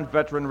as one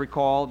veteran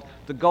recalled,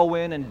 to go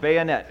in and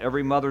bayonet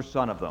every mother's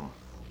son of them.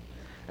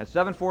 At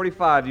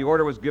 7:45, the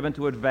order was given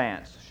to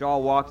advance. Shaw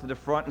walked to the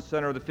front and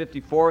center of the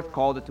 54th,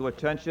 called it to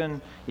attention.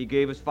 He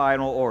gave his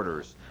final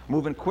orders.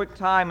 Move in quick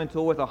time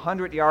until within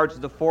 100 yards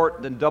of the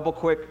fort, then double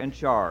quick and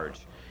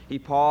charge. He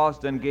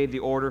paused, then gave the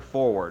order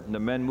forward, and the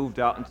men moved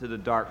out into the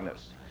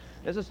darkness.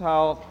 This is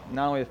how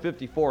not only the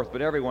 54th,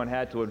 but everyone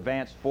had to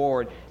advance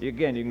forward.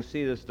 Again, you can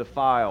see this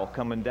defile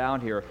coming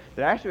down here.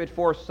 That actually had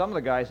forced some of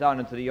the guys out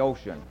into the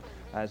ocean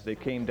as they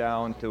came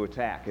down to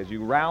attack. As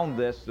you round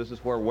this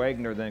is where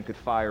Wagner then could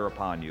fire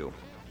upon you.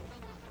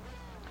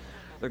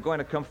 They're going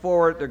to come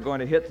forward, they're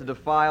going to hit the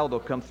defile, they'll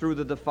come through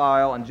the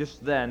defile, and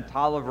just then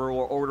Tolliver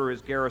will order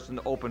his garrison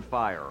to open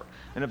fire.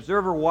 An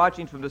observer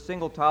watching from the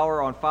single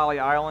tower on Folly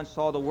Island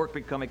saw the work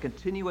become a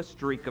continuous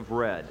streak of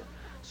red.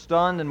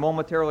 Stunned and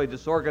momentarily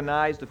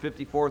disorganized, the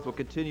 54th will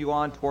continue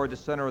on toward the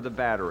center of the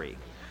battery.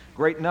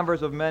 Great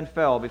numbers of men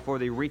fell before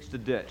they reached the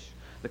ditch.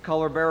 The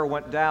color bearer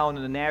went down,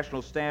 and the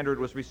national standard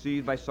was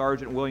received by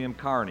Sergeant William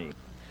Kearney.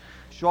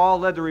 Shaw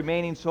led the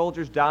remaining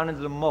soldiers down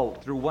into the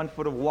moat through 1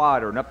 foot of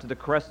water and up to the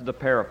crest of the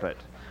parapet.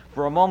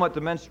 For a moment,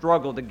 the men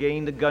struggled to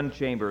gain the gun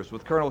chambers,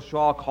 with Colonel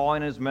Shaw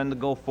calling on his men to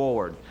go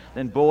forward.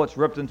 Then bullets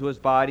ripped into his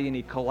body, and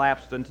he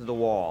collapsed into the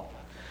wall.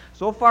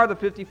 So far, the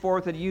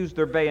 54th had used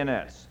their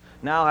bayonets.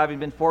 Now, having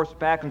been forced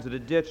back into the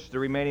ditch, the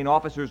remaining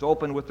officers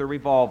opened with their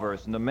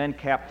revolvers, and the men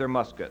capped their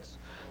muskets.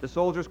 The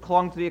soldiers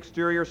clung to the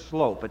exterior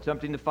slope,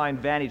 attempting to find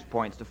vantage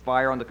points to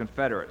fire on the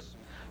Confederates.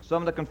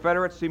 Some of the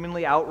Confederates,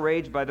 seemingly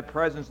outraged by the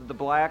presence of the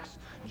blacks,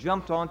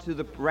 jumped onto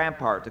the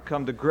rampart to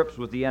come to grips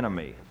with the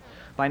enemy.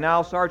 By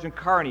now, Sergeant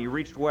Kearney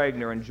reached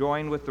Wagner and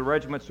joined with the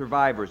regiment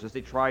survivors as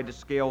they tried to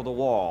scale the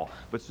wall,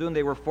 but soon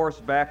they were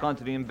forced back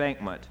onto the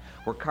embankment,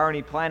 where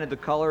Kearney planted the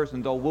colors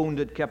and, though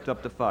wounded, kept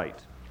up the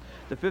fight.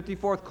 The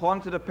 54th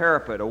clung to the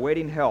parapet,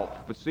 awaiting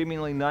help, but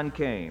seemingly none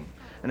came,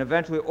 and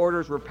eventually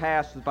orders were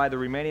passed by the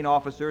remaining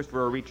officers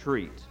for a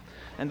retreat.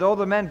 And though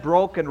the men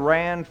broke and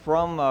ran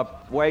from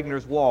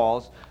Wagner's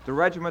walls, the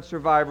regiment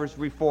survivors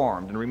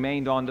reformed and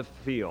remained on the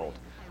field.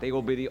 They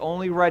will be the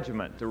only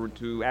regiment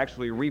to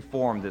actually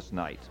reform this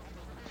night.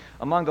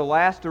 Among the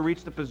last to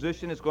reach the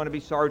position is going to be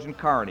Sergeant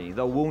Kearney.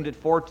 Though wounded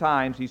 4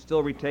 times, he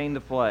still retained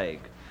the flag.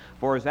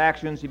 For his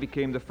actions, he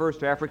became the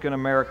first African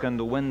American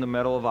to win the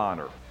Medal of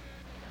Honor.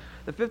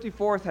 The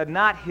 54th had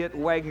not hit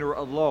Wagner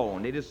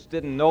alone. They just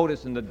didn't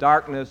notice in the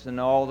darkness and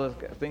all the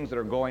things that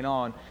are going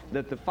on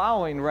that the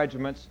following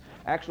regiments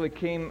actually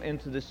came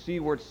into the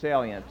seaward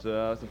salient.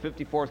 The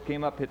 54th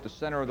came up, hit the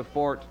center of the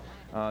fort.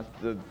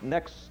 The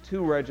next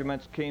 2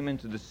 regiments came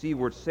into the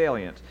seaward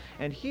salient.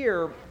 And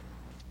here,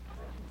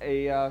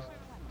 a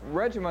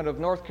regiment of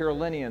North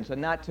Carolinians had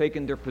not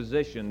taken their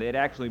position. They had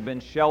actually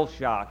been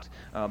shell-shocked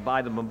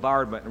by the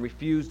bombardment and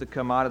refused to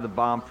come out of the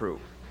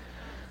bomb-proof.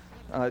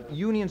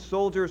 Union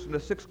soldiers from the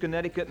 6th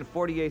Connecticut and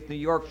 48th New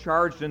York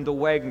charged into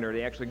Wagner.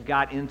 They actually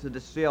got into the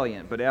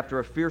salient, but after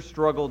a fierce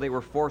struggle, they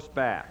were forced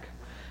back.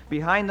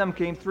 Behind them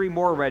came 3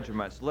 more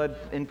regiments, led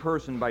in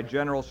person by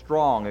General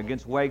Strong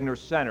against Wagner's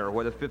center,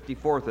 where the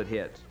 54th had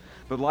hit.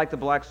 But like the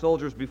black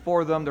soldiers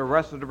before them, the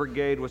rest of the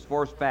brigade was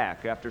forced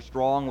back after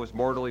Strong was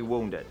mortally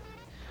wounded.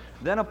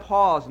 Then a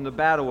pause in the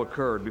battle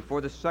occurred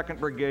before the 2nd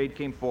Brigade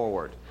came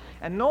forward.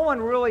 And no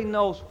one really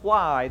knows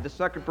why the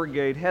 2nd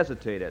Brigade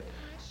hesitated.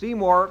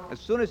 Seymour, as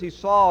soon as he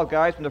saw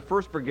guys from the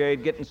 1st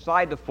Brigade get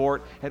inside the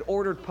fort, had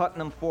ordered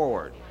Putnam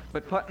forward.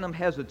 But Putnam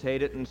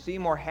hesitated, and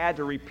Seymour had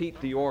to repeat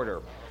the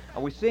order.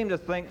 We seem to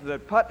think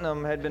that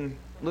Putnam had been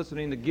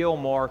listening to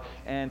Gilmore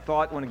and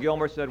thought when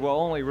Gilmore said, well,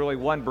 only really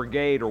 1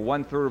 brigade or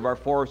 1/3 of our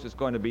force is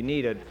going to be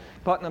needed,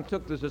 Putnam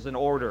took this as an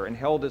order and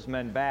held his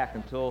men back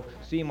until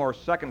Seymour's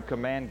 2nd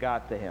command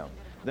got to him.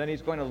 Then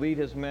he's going to lead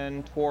his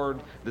men toward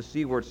the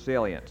seaward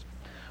salient.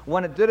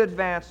 When it did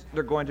advance,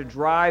 they're going to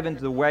drive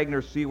into the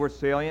Wagner seaward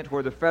salient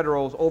where the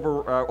Federals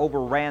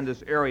overran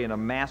this area in a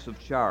massive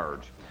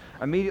charge.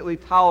 Immediately,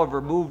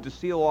 Tolliver moved to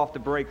seal off the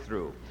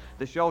breakthrough.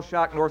 The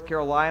shell-shocked North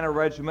Carolina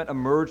regiment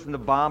emerged from the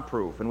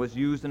bomb-proof and was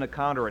used in a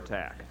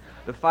counterattack.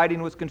 The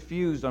fighting was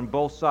confused on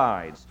both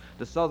sides.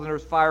 The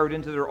Southerners fired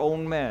into their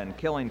own men,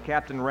 killing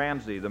Captain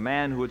Ramsey, the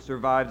man who had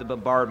survived the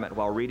bombardment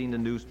while reading the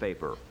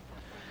newspaper.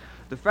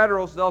 The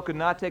Federals, though, could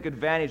not take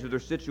advantage of their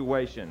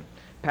situation.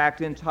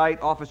 Packed in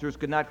tight, officers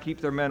could not keep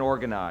their men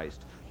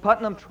organized.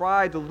 Putnam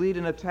tried to lead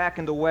an attack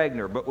into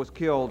Wagner, but was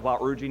killed while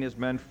urging his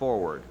men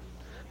forward.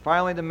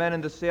 Finally, the men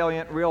in the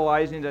salient,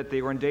 realizing that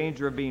they were in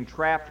danger of being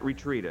trapped,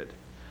 retreated.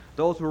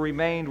 Those who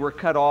remained were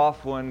cut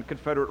off when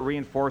Confederate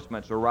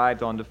reinforcements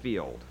arrived on the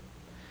field.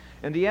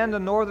 In the end, the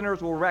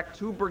Northerners will wreck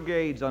 2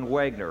 brigades on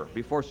Wagner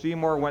before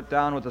Seymour went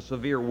down with a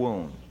severe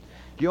wound.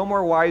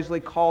 Gilmore wisely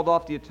called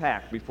off the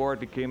attack before it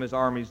became his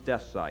army's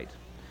death site.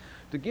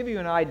 To give you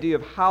an idea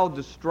of how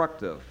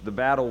destructive the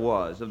battle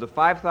was, of the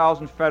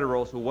 5,000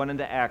 Federals who went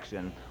into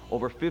action,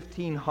 over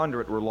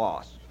 1,500 were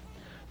lost.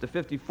 The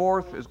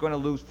 54th is going to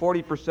lose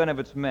 40% of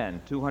its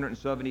men,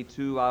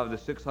 272 out of the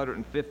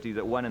 650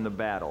 that went in the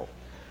battle.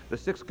 The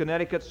 6th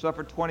Connecticut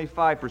suffered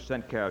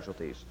 25%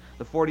 casualties.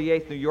 The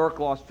 48th New York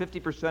lost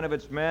 50% of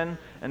its men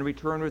and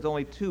returned with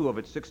only 2 of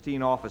its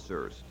 16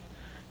 officers.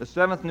 The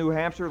 7th New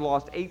Hampshire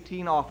lost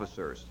 18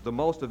 officers, the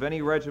most of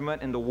any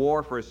regiment in the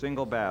war for a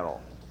single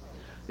battle.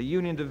 The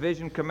Union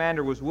Division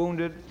commander was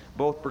wounded,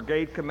 both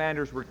brigade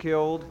commanders were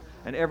killed,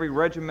 and every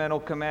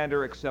regimental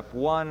commander except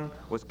 1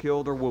 was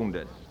killed or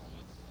wounded.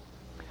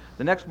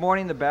 The next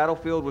morning, the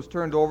battlefield was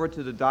turned over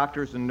to the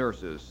doctors and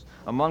nurses,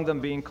 among them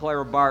being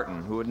Clara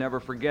Barton, who would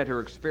never forget her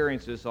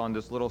experiences on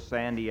this little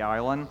sandy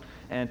island,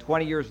 and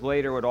 20 years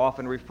later would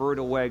often refer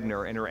to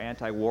Wagner in her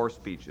anti-war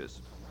speeches.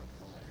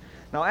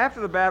 Now,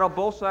 after the battle,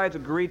 both sides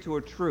agreed to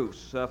a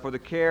truce for the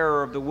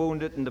care of the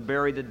wounded and to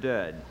bury the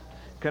dead.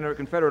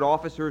 Confederate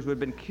officers who had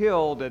been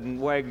killed in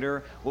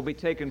Wagner will be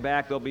taken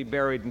back. They'll be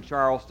buried in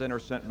Charleston or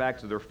sent back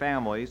to their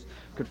families.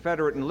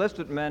 Confederate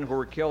enlisted men who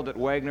were killed at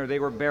Wagner, they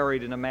were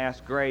buried in a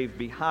mass grave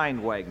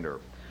behind Wagner.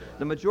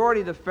 The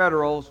majority of the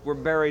Federals were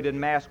buried in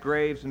mass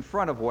graves in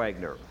front of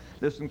Wagner.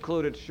 This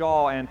included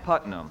Shaw and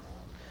Putnam.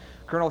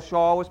 Colonel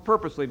Shaw was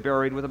purposely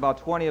buried with about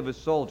 20 of his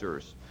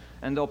soldiers,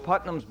 and though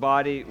Putnam's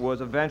body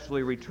was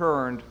eventually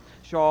returned,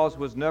 Shaw's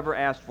was never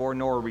asked for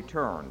nor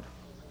returned.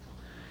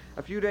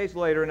 A few days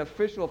later, an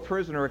official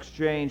prisoner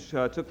exchange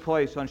took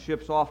place on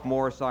ships off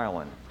Morris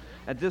Island.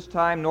 At this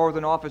time,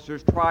 Northern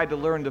officers tried to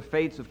learn the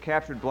fates of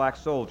captured black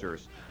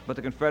soldiers, but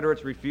the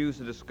Confederates refused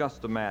to discuss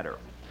the matter.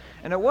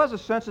 And it was a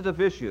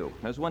sensitive issue,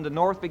 as when the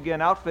North began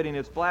outfitting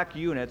its black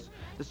units,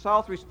 the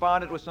South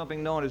responded with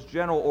something known as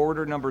General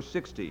Order No.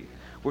 60,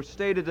 which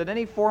stated that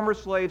any former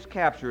slaves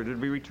captured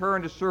would be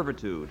returned to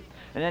servitude,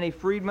 and any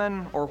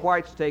freedmen or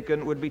whites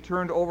taken would be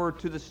turned over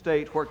to the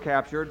state where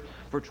captured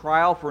for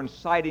trial for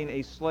inciting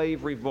a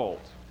slave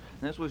revolt.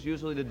 And this was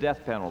usually the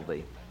death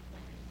penalty.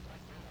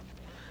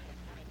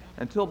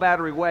 Until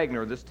Battery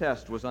Wagner, this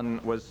act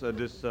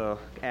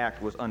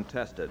was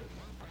untested.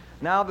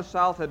 Now the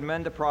South had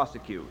men to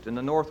prosecute, and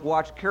the North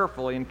watched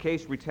carefully in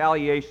case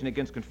retaliation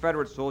against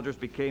Confederate soldiers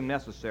became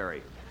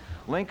necessary.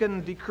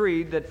 Lincoln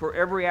decreed that for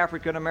every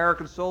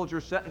African-American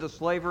soldier sentenced to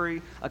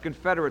slavery, a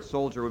Confederate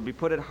soldier would be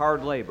put at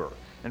hard labor,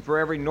 and for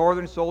every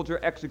Northern soldier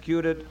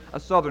executed, a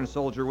Southern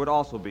soldier would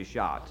also be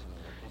shot.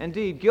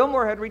 Indeed,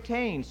 Gilmore had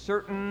retained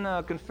certain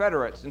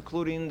Confederates,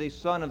 including the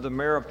son of the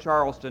mayor of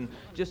Charleston,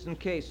 just in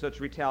case such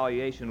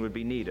retaliation would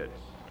be needed.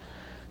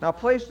 Now,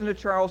 placed in the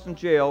Charleston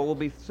jail will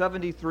be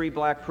 73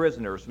 black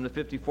prisoners from the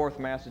 54th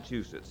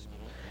Massachusetts.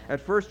 At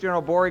first,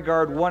 General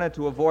Beauregard wanted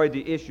to avoid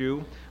the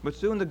issue, but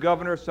soon the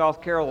governor of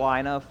South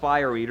Carolina, a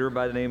fire-eater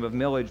by the name of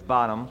Millage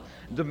Bottom,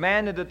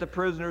 demanded that the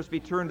prisoners be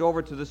turned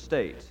over to the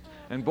state.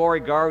 And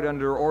Beauregard,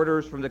 under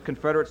orders from the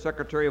Confederate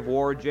Secretary of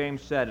War,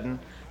 James Seddon,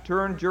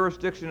 turned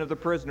jurisdiction of the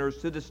prisoners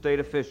to the state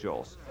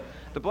officials.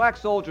 The black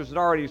soldiers had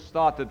already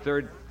thought that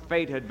their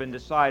fate had been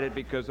decided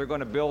because they're going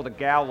to build a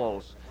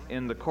gallows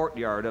in the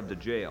courtyard of the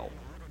jail.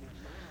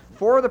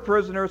 4 of the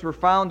prisoners were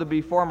found to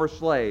be former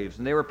slaves,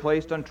 and they were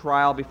placed on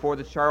trial before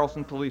the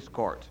Charleston Police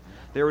Court.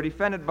 They were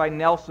defended by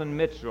Nelson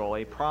Mitchell,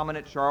 a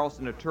prominent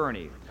Charleston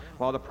attorney,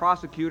 while the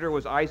prosecutor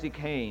was Isaac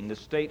Hayne, the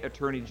state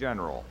attorney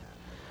general.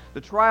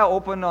 The trial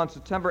opened on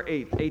September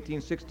 8,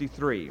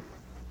 1863.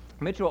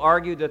 Mitchell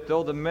argued that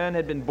though the men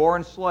had been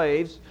born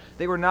slaves,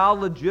 they were now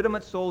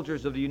legitimate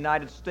soldiers of the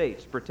United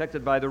States,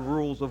 protected by the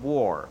rules of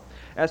war.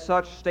 As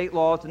such, state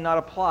laws did not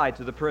apply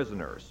to the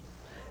prisoners.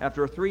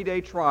 After a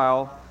 3-day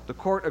trial, the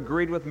court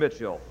agreed with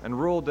Mitchell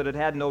and ruled that it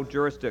had no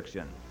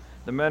jurisdiction.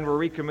 The men were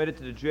recommitted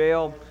to the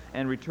jail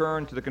and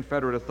returned to the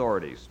Confederate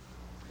authorities.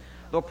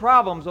 Though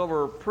problems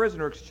over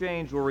prisoner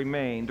exchange will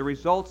remain, the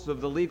results of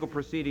the legal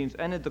proceedings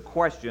ended the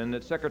question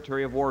that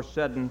Secretary of War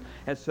Seddon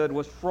had said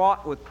was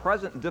fraught with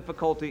present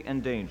difficulty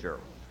and danger.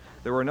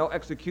 There were no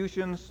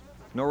executions,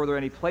 nor were there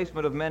any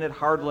placement of men at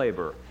hard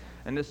labor,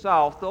 and the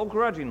South, though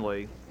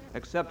grudgingly,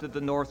 accepted the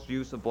North's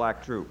use of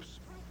black troops.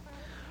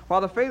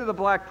 While the fate of the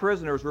black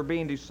prisoners were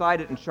being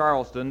decided in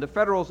Charleston, the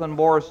Federals on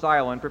Morris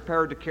Island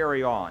prepared to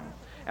carry on.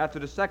 After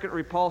the second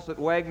repulse at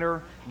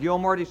Wagner,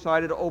 Gilmore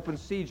decided to open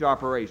siege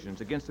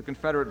operations against the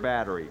Confederate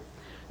battery.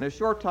 In a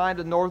short time,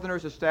 the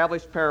Northerners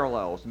established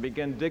parallels and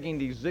began digging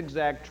these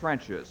zigzag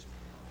trenches.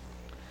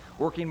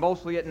 Working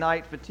mostly at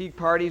night, fatigue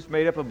parties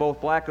made up of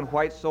both black and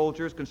white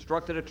soldiers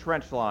constructed a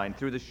trench line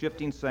through the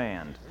shifting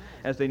sand.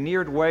 As they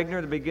neared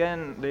Wagner,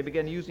 they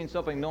began using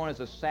something known as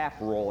a sap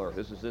roller.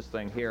 This is this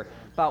thing here.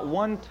 About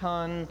 1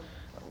 ton.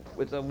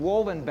 It's a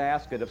woven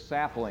basket of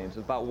saplings,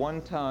 about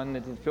 1 ton,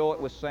 and you fill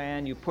it with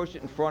sand, you push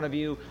it in front of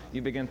you,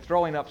 you begin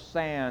throwing up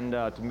sand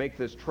to make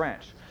this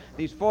trench.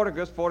 These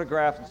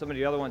photographs and some of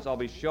the other ones I'll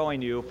be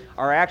showing you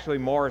are actually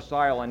Morris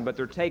Island, but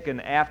they're taken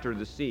after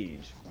the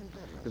siege,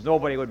 because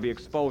nobody would be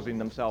exposing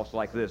themselves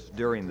like this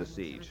during the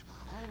siege.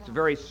 It's a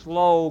very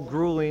slow,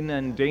 grueling,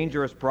 and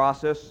dangerous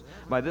process.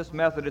 By this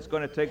method, it's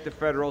going to take the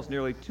Federals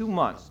nearly 2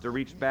 months to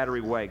reach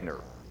Battery Wagner.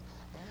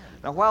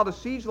 Now, while the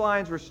siege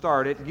lines were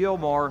started,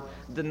 Gilmore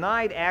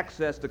denied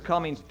access to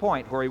Cummings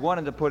Point, where he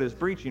wanted to put his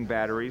breaching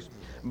batteries,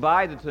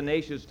 by the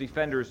tenacious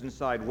defenders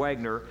inside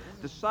Wagner,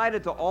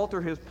 decided to alter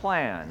his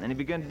plan, and he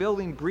began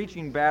building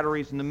breaching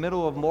batteries in the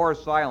middle of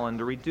Morris Island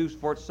to reduce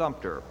Fort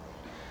Sumter.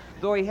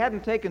 Though he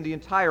hadn't taken the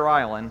entire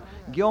island,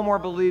 Gilmore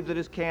believed that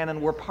his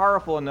cannon were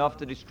powerful enough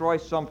to destroy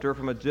Sumter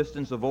from a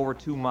distance of over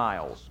 2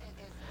 miles.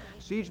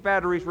 Siege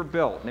batteries were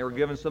built, and they were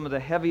given some of the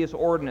heaviest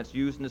ordnance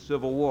used in the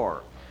Civil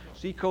War.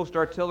 Seacoast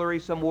artillery,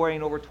 some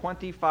weighing over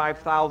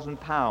 25,000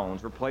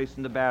 pounds, were placed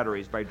in the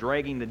batteries by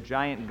dragging the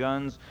giant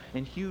guns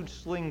in huge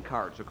sling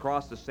carts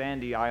across the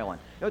sandy island.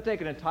 It would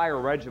take an entire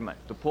regiment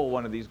to pull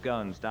one of these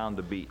guns down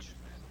the beach.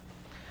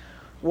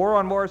 War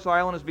on Morris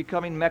Island is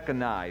becoming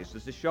mechanized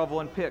as the shovel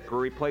and pick were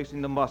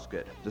replacing the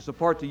musket. To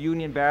support the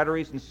Union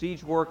batteries and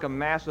siege work, a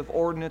massive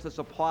ordnance and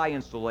supply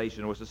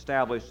installation was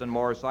established on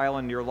Morris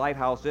Island near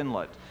Lighthouse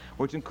Inlet,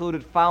 which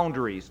included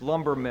foundries,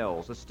 lumber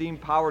mills, a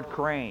steam-powered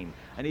crane,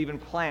 and even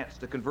plants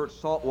to convert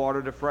salt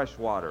water to fresh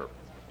water.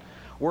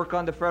 Work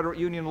on the Federal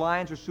Union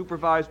lines was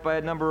supervised by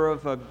a number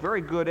of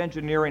very good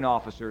engineering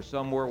officers.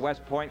 Some were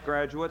West Point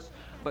graduates,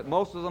 but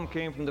most of them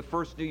came from the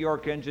 1st New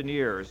York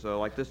Engineers,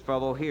 like this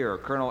fellow here,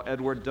 Colonel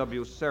Edward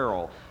W.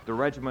 Serrell, the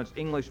regiment's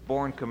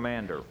English-born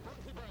commander.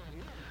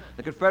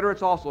 The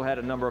Confederates also had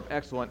a number of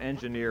excellent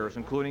engineers,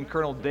 including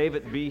Colonel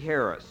David B.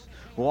 Harris,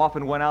 who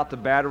often went out to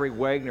Battery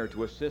Wagner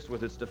to assist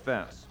with its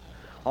defense.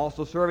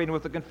 Also serving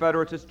with the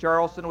Confederates at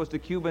Charleston was the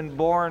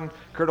Cuban-born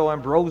Colonel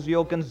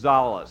Ambrosio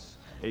Gonzalez,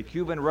 a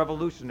Cuban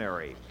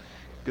revolutionary.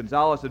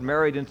 Gonzalez had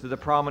married into the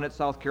prominent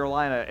South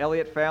Carolina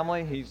Elliott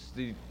family. He's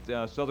the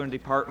Southern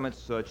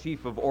Department's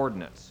chief of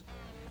ordnance.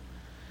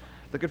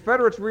 The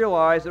Confederates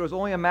realized it was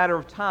only a matter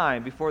of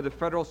time before the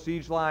Federal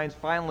siege lines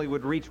finally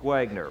would reach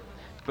Wagner.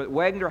 But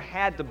Wagner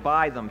had to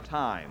buy them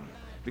time,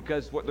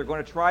 because what they're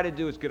going to try to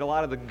do is get a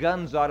lot of the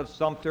guns out of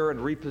Sumter and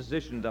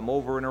reposition them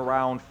over and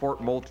around Fort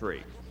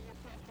Moultrie.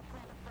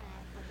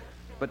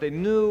 But they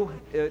knew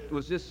it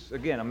was just,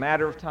 again, a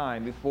matter of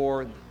time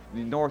before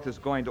the North is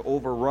going to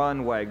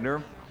overrun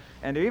Wagner,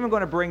 and they're even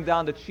going to bring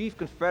down the chief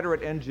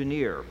Confederate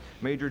engineer,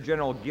 Major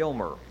General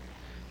Gilmer.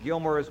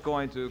 Gilmer is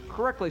going to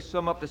correctly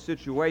sum up the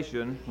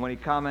situation when he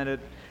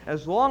commented,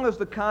 "As long as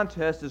the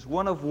contest is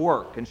one of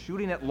work and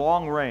shooting at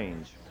long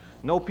range,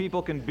 no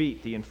people can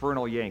beat the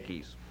infernal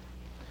Yankees."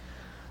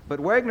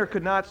 But Wagner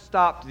could not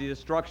stop the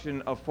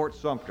destruction of Fort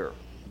Sumter.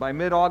 By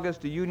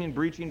mid-August, the Union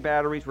breaching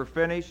batteries were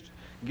finished.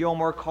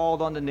 Gilmer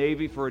called on the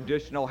Navy for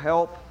additional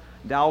help.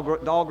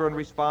 Dahlgren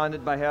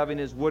responded by having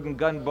his wooden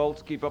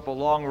gunboats keep up a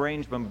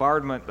long-range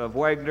bombardment of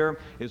Wagner.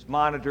 His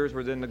monitors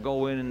were then to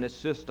go in and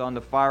assist on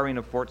the firing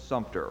of Fort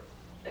Sumter.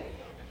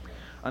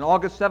 On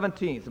August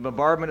 17th, the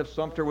bombardment of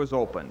Sumter was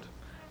opened.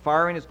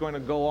 Firing is going to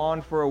go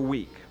on for a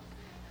week.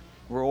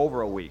 We're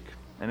over a week.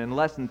 And in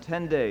less than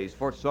 10 days,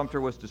 Fort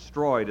Sumter was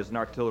destroyed as an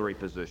artillery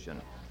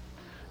position.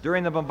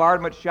 During the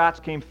bombardment, shots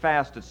came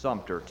fast at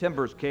Sumter.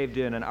 Timbers caved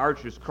in and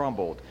arches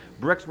crumbled.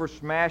 Bricks were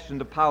smashed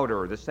into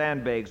powder. The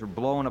sandbags were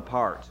blown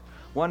apart.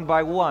 One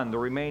by one, the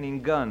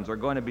remaining guns are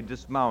going to be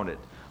dismounted,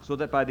 so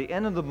that by the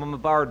end of the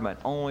bombardment,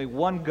 only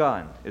one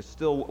gun is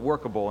still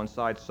workable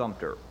inside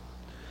Sumter.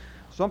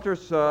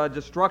 Sumter's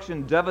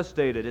destruction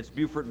devastated its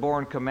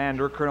Beaufort-born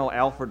commander, Colonel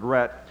Alfred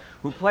Rhett,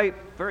 who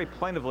very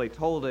plaintively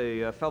told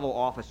fellow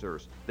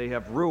officers, "They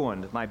have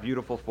ruined my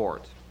beautiful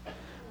fort."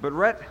 But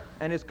Rhett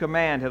and his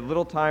command had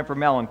little time for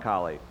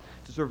melancholy.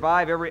 To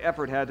survive, every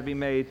effort had to be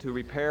made to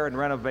repair and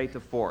renovate the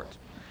fort.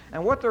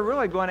 And what they're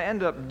really going to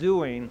end up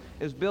doing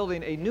is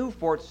building a new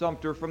Fort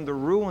Sumter from the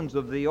ruins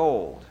of the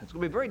old. It's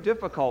going to be very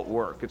difficult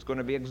work. It's going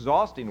to be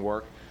exhausting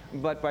work.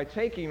 But by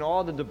taking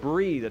all the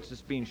debris that's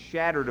just being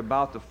shattered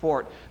about the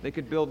fort, they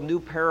could build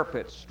new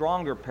parapets,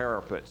 stronger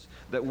parapets,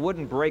 that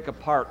wouldn't break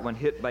apart when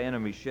hit by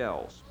enemy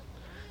shells.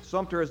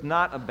 Sumter is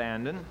not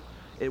abandoned.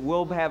 It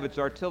will have its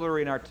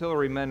artillery and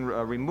artillerymen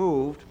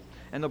removed,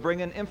 and they'll bring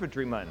in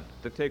infantrymen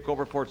to take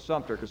over Fort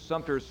Sumter, because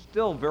Sumter is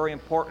still very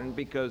important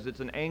because it's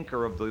an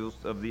anchor of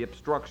the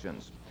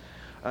obstructions.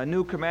 A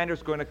new commander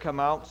is going to come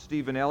out,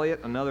 Stephen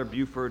Elliott, another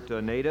Beaufort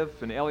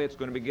native, and Elliott's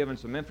going to be given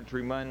some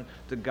infantrymen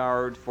to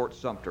guard Fort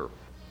Sumter.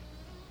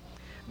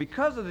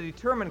 Because of the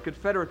determined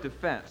Confederate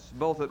defense,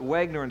 both at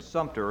Wagner and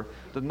Sumter,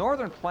 the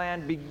Northern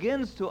plan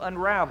begins to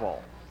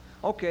unravel.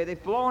 Okay,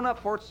 they've blown up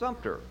Fort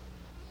Sumter,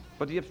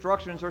 but the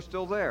obstructions are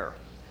still there.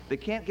 They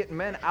can't get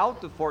men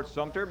out to Fort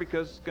Sumter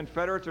because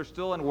Confederates are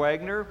still in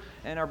Wagner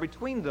and are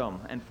between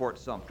them and Fort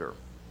Sumter.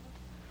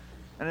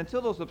 And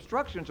until those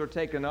obstructions are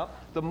taken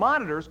up, the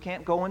monitors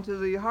can't go into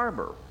the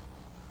harbor.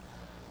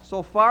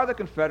 So far, the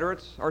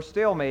Confederates are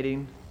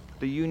stalemating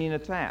the Union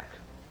attack.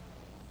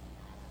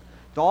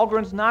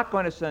 Dahlgren's not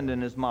going to send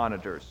in his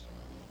monitors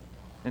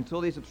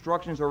until these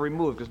obstructions are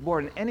removed, because more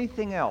than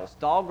anything else,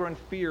 Dahlgren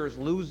fears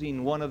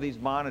losing one of these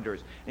monitors,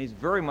 and he's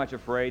very much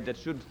afraid that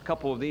should a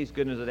couple of these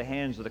get into the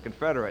hands of the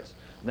Confederates,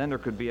 then there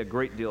could be a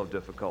great deal of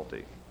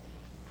difficulty.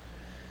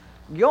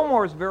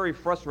 Gilmore is very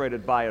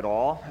frustrated by it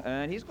all,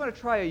 and he's going to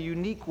try a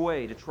unique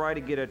way to try to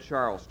get at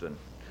Charleston.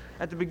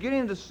 At the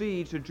beginning of the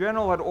siege, the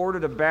general had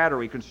ordered a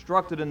battery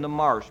constructed in the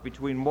marsh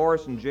between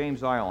Morris and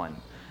James Island.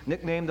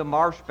 Nicknamed the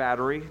Marsh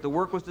Battery, the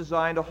work was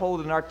designed to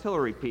hold an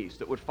artillery piece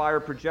that would fire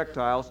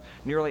projectiles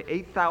nearly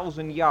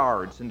 8,000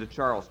 yards into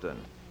Charleston.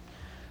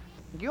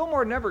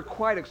 Gilmore never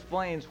quite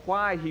explains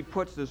why he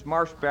puts this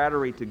Marsh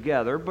Battery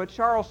together, but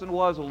Charleston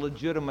was a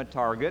legitimate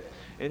target.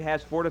 It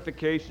has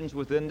fortifications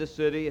within the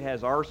city, it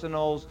has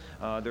arsenals,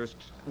 there's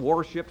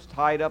warships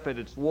tied up at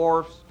its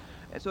wharfs,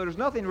 and so there's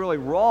nothing really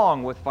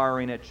wrong with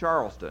firing at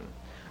Charleston.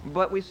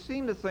 But we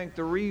seem to think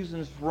the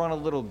reasons run a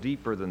little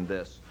deeper than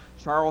this.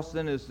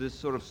 Charleston is this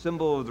sort of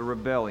symbol of the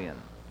rebellion.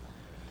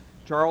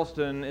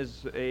 Charleston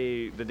is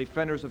the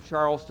defenders of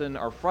Charleston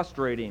are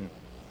frustrating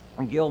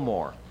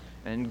Gilmore,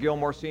 and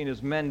Gilmore seeing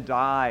his men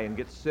die and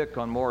get sick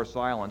on Morris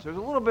Island. So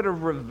there's a little bit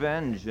of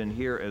revenge in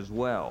here as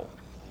well.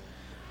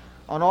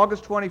 On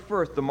August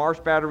 21st, the Marsh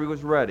Battery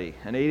was ready.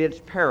 An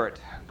 8-inch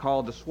Parrott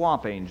called the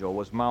Swamp Angel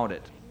was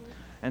mounted.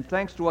 And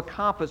thanks to a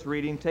compass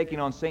reading taken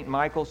on St.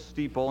 Michael's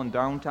steeple in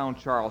downtown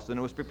Charleston,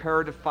 it was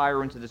prepared to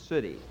fire into the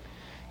city.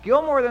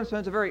 Gilmore then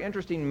sends a very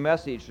interesting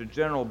message to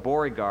General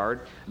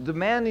Beauregard,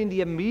 demanding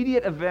the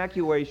immediate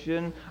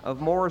evacuation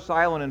of Morris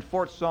Island and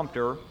Fort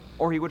Sumter,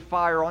 or he would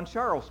fire on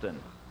Charleston.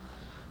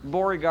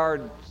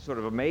 Beauregard, sort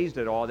of amazed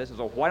at all this, says,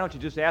 "Oh, why don't you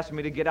just ask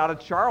me to get out of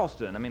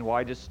Charleston? I mean,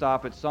 why just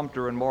stop at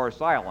Sumter and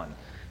Morris Island?"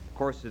 Of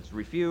course, it's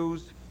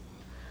refused.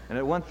 And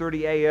at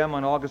 1:30 a.m.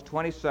 on August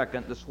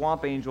 22nd, the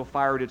Swamp Angel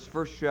fired its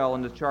first shell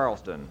into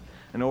Charleston.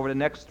 And over the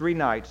next 3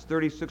 nights,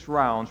 36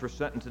 rounds were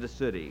sent into the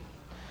city.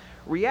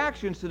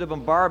 Reactions to the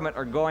bombardment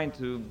are going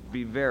to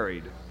be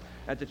varied.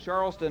 At the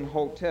Charleston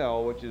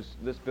Hotel, which is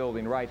this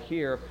building right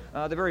here,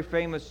 the very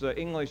famous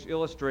English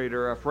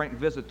illustrator Frank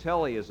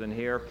Visitelli is in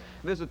here.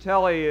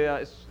 Visitelli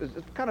is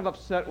kind of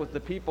upset with the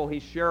people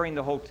he's sharing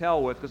the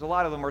hotel with, because a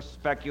lot of them are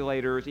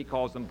speculators. He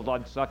calls them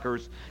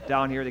bloodsuckers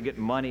down here to get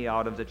money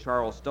out of the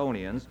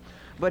Charlestonians.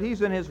 But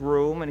he's in his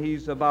room, and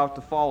he's about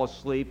to fall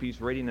asleep.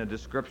 He's reading a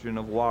description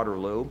of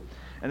Waterloo.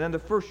 And then the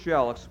first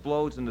shell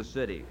explodes in the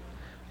city.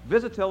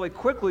 Visitelli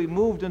quickly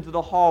moved into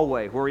the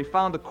hallway, where he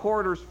found the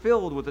corridors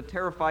filled with the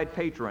terrified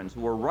patrons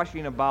who were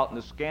rushing about in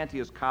the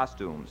scantiest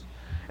costumes.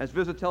 As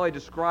Visitelli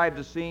described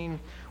the scene,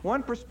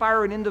 one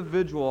perspiring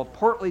individual of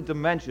portly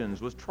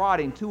dimensions was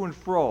trotting to and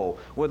fro,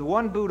 with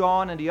one boot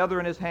on and the other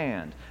in his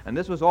hand, and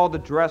this was all the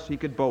dress he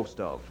could boast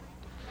of.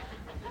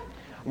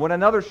 When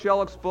another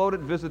shell exploded,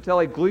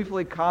 Visitelli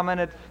gleefully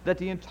commented that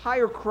the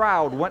entire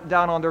crowd went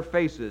down on their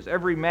faces,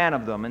 every man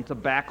of them in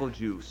tobacco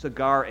juice,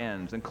 cigar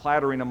ends, and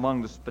clattering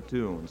among the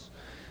spittoons.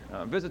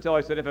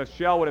 Visitelli said if a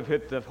shell would have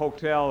hit the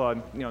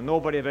hotel,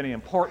 nobody of any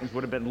importance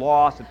would have been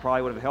lost. It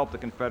probably would have helped the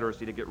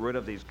Confederacy to get rid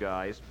of these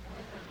guys.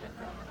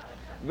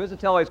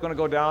 Visitelli is going to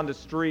go down the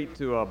street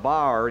to a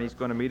bar, and he's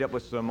going to meet up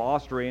with some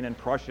Austrian and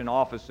Prussian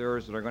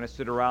officers that are going to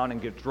sit around and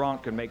get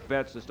drunk and make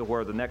bets as to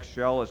where the next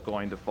shell is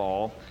going to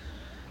fall.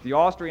 The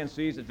Austrian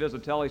sees that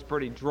Visitelli's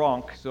pretty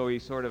drunk, so he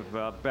sort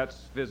of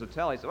bets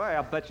Visitelli. He says, "Well,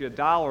 I'll bet you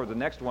 $1 the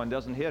next one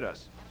doesn't hit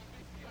us."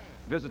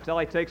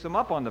 Visitelli takes him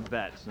up on the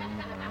bets. And,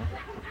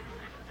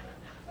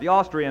 the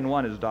Austrian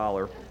won his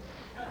 $1.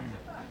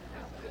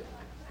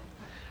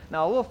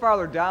 Now, a little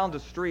farther down the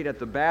street at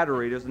the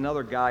Battery, there's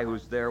another guy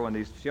who's there when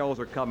these shells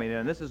are coming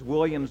in. This is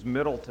Williams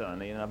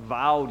Middleton, an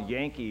avowed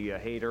Yankee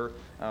hater.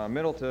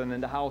 Middleton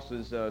in the house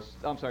is,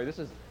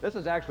 this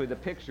is actually the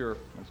picture.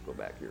 Let's go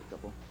back here a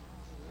couple.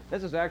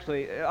 This is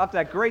actually, up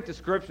that great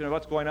description of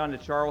what's going on in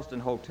the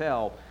Charleston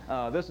Hotel,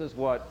 this is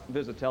what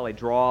Visitelli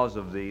draws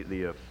of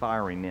the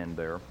firing in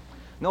there.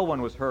 No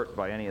one was hurt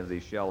by any of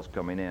these shells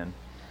coming in.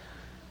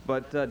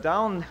 But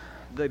down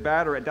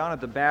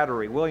at the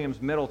Battery, Williams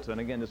Middleton,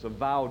 again, this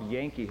avowed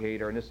Yankee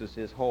hater, and this is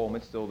his home.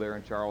 It's still there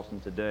in Charleston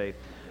today.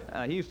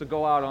 He used to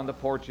go out on the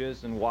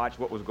porches and watch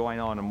what was going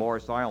on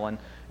Morris Island,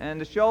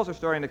 and the shells are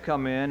starting to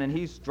come in, and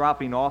he's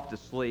dropping off to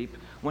sleep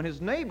when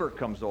his neighbor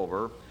comes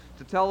over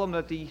to tell him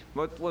that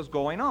what was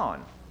going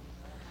on.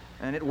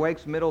 And it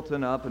wakes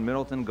Middleton up, and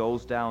Middleton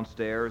goes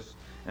downstairs,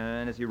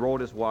 and as he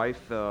wrote his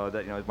wife,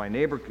 our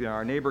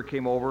neighbor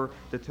came over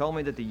to tell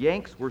me that the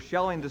Yanks were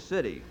shelling the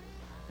city.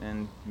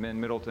 And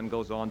Middleton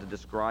goes on to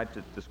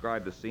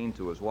describe the scene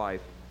to his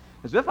wife.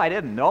 As if I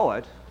didn't know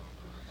it.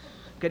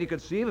 Can you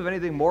conceive of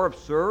anything more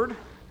absurd?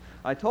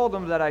 I told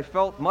him that I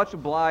felt much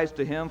obliged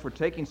to him for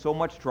taking so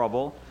much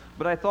trouble,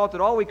 but I thought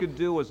that all we could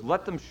do was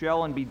let them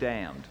shell and be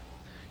damned.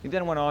 He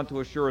then went on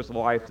to assure his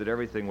wife that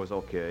everything was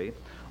okay.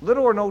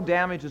 Little or no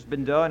damage has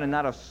been done and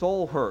not a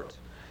soul hurt.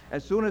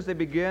 As soon as they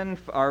begin,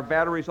 our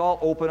batteries all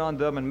open on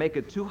them and make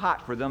it too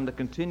hot for them to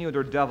continue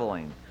their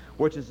deviling,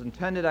 which is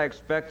intended, I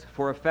expect,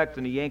 for effect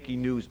in the Yankee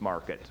news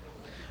market.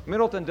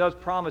 Middleton does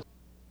promise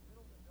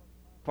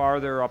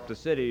farther up the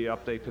city,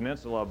 up the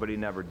peninsula, but he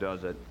never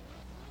does it.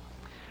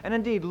 And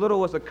indeed,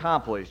 little was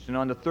accomplished, and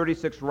on the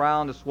 36th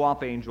round, the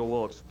Swamp Angel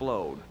will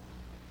explode.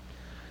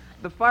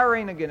 The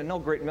firing, again, had no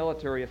great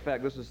military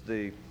effect. This is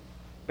the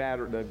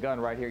gun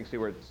right here. You can see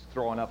where it's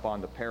throwing up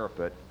on the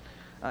parapet.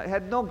 It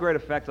had no great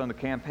effect on the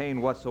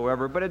campaign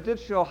whatsoever, but it did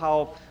show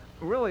how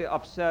really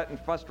upset and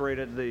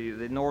frustrated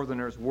the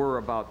Northerners were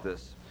about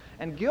this.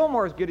 And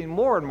Gilmore is getting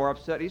more and more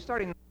upset. He's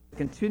starting to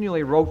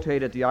continually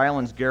rotate at the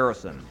island's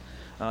garrison.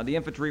 The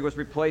infantry was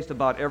replaced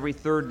about every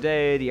third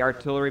day. The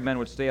artillerymen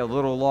would stay a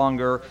little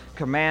longer.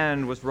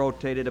 Command was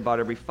rotated about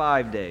every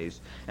 5 days.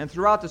 And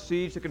throughout the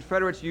siege, the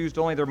Confederates used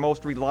only their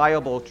most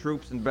reliable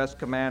troops and best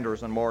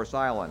commanders on Morris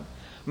Island.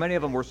 Many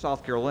of them were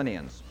South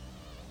Carolinians.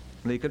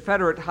 The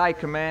Confederate high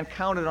command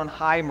counted on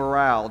high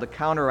morale to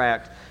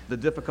counteract the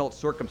difficult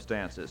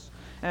circumstances.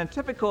 And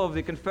typical of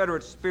the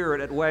Confederate spirit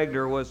at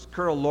Wagner was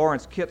Colonel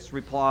Lawrence Kitt's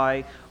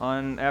reply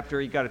after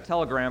he got a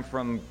telegram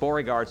from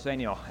Beauregard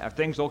saying, are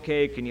things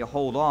okay, can you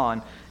hold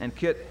on? And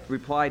Kitt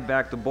replied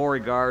back to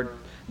Beauregard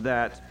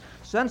that,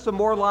 send some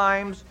more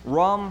limes,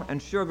 rum,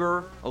 and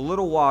sugar, a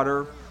little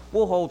water,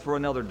 we'll hold for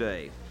another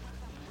day.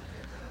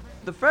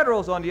 The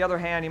Federals, on the other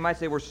hand, you might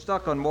say, were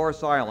stuck on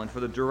Morris Island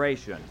for the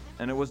duration,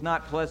 and it was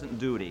not pleasant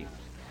duty.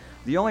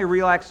 The only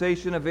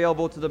relaxation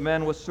available to the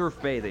men was surf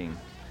bathing.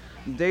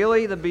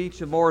 Daily, the beach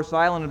of Morris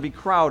Island would be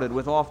crowded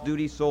with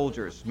off-duty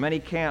soldiers. Many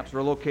camps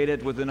were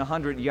located within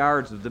 100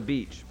 yards of the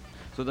beach,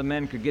 so the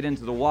men could get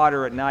into the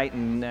water at night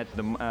and at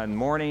the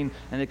morning,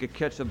 and they could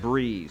catch a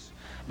breeze.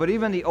 But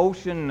even the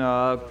ocean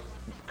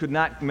could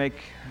not make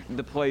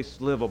the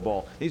place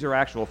livable. These are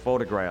actual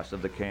photographs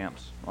of the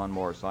camps on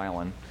Morris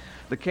Island.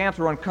 The camps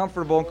were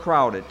uncomfortable and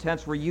crowded.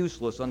 Tents were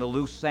useless on the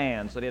loose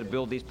sand, so they had to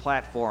build these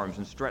platforms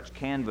and stretch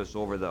canvas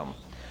over them.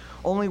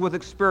 Only with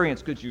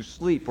experience could you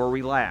sleep or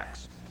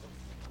relax.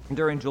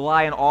 During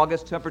July and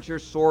August,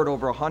 temperatures soared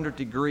over 100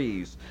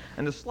 degrees,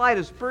 and the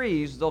slightest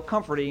breeze, though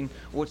comforting,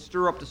 would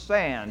stir up the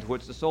sand,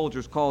 which the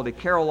soldiers called a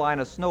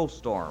Carolina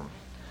snowstorm.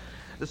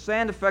 The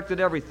sand affected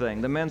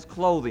everything, the men's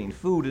clothing,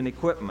 food, and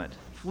equipment.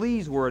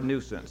 Fleas were a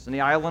nuisance, and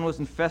the island was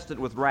infested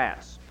with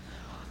rats.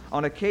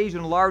 On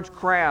occasion, large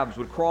crabs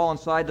would crawl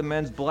inside the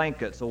men's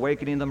blankets,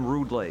 awakening them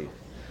rudely.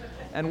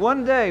 And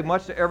one day,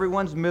 much to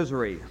everyone's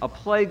misery, a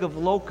plague of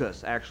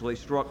locusts actually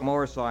struck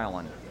Morris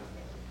Island.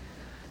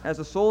 As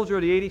a soldier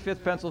of the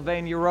 85th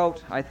Pennsylvania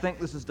wrote, I think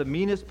this is the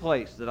meanest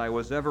place that I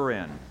was ever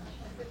in.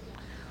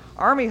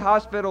 Army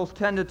hospitals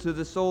tended to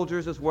the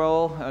soldiers as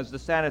well as the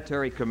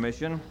Sanitary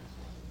Commission.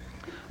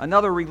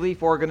 Another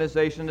relief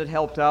organization that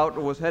helped out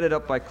was headed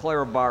up by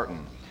Clara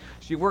Barton.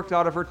 She worked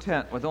out of her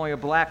tent with only a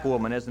black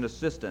woman as an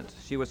assistant.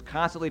 She was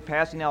constantly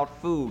passing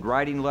out food,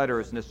 writing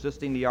letters, and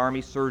assisting the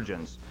Army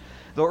surgeons.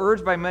 Though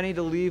urged by many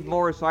to leave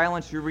Morris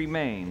Island, she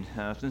remained.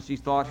 Since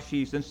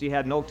she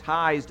had no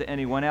ties to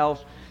anyone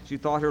else, she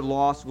thought her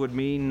loss would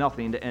mean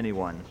nothing to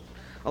anyone.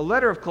 A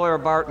letter of Clara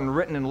Barton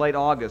written in late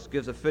August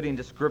gives a fitting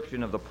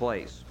description of the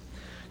place.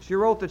 She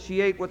wrote that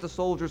she ate what the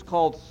soldiers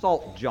called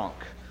salt junk,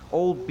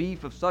 old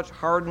beef of such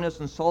hardness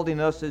and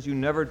saltiness as you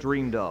never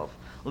dreamed of,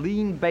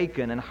 lean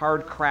bacon and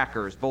hard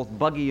crackers, both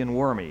buggy and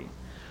wormy.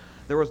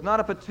 There was not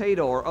a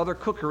potato or other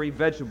cookery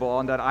vegetable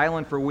on that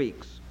island for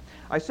weeks.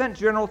 I sent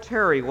General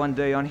Terry one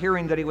day, on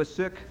hearing that he was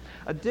sick,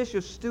 a dish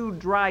of stewed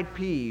dried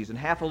peas and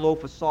half a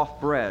loaf of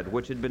soft bread,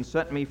 which had been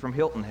sent me from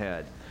Hilton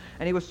Head.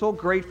 And he was so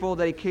grateful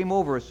that he came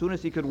over as soon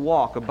as he could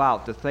walk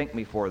about to thank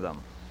me for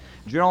them.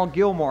 General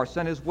Gilmore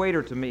sent his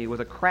waiter to me with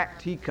a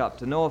cracked teacup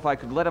to know if I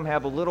could let him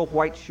have a little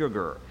white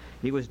sugar.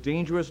 He was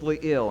dangerously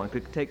ill and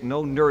could take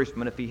no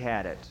nourishment if he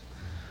had it.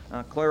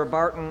 Clara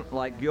Barton,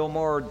 like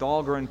Gilmore,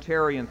 Dahlgren,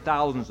 Terry, and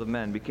thousands of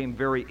men, became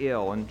very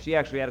ill, and she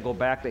actually had to go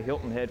back to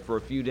Hilton Head for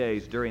a few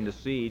days during the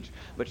siege,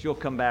 but she'll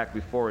come back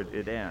before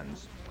it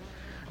ends.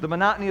 The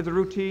monotony of the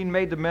routine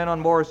made the men on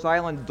Morris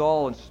Island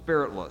dull and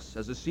spiritless.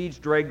 As the siege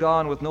dragged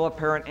on with no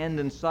apparent end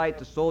in sight,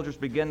 the soldiers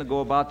began to go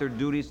about their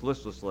duties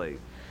listlessly.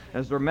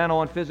 As their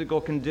mental and physical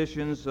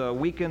conditions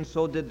weakened,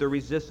 so did their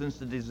resistance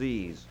to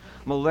disease.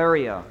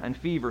 Malaria and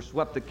fever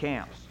swept the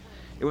camps.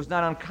 It was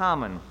not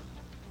uncommon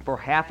for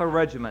half a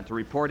regiment to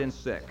report in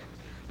sick.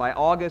 By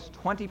August,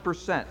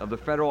 20% of the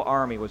Federal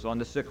Army was on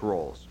the sick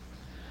rolls.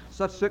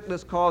 Such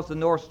sickness caused the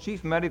North's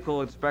chief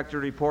medical inspector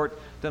to report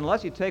that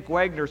unless you take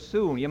Wagner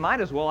soon, you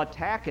might as well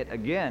attack it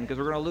again, because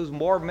we're going to lose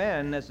more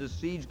men as the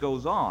siege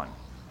goes on.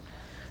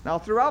 Now,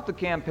 throughout the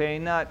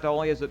campaign, not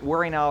only is it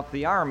wearing out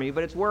the Army,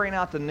 but it's wearing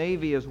out the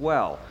Navy as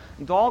well.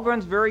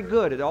 Dahlgren's very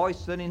good at always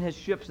sending his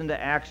ships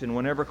into action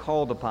whenever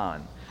called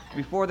upon.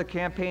 Before the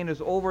campaign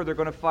is over, they're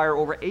going to fire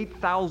over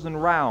 8,000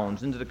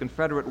 rounds into the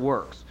Confederate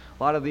works,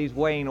 a lot of these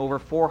weighing over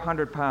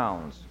 400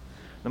 pounds.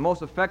 The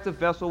most effective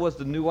vessel was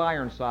the New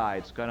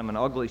Ironsides, kind of an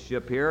ugly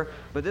ship here,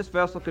 but this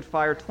vessel could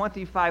fire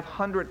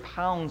 2,500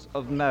 pounds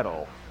of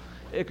metal.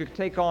 It could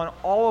take on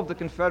all of the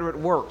Confederate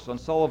works on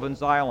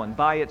Sullivan's Island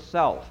by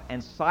itself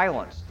and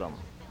silence them.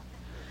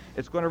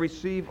 It's going to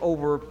receive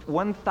over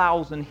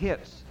 1,000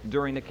 hits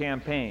during the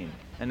campaign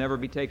and never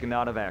be taken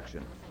out of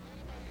action.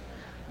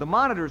 The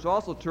monitors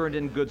also turned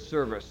in good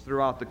service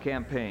throughout the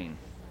campaign,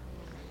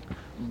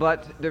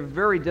 but they're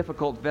very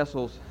difficult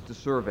vessels to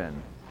serve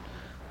in.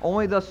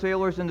 Only the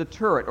sailors in the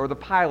turret or the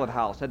pilot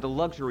house had the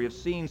luxury of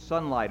seeing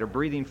sunlight or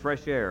breathing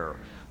fresh air.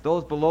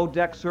 Those below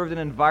deck served an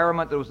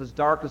environment that was as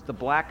dark as the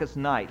blackest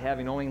night,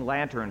 having only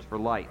lanterns for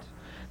light.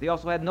 They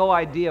also had no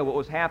idea what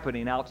was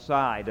happening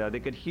outside. They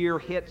could hear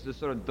hits, the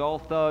sort of dull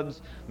thuds.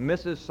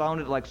 Misses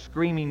sounded like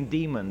screaming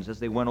demons as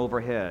they went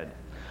overhead.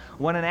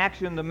 When in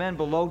action, the men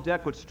below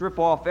deck would strip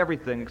off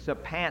everything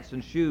except pants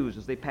and shoes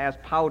as they passed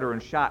powder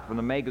and shot from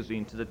the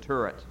magazine to the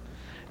turret.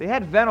 They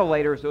had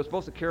ventilators that were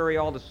supposed to carry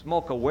all the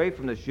smoke away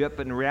from the ship,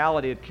 but in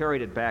reality it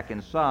carried it back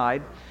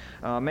inside,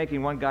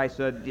 making one guy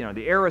said,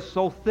 the air is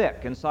so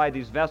thick inside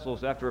these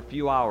vessels after a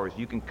few hours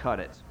you can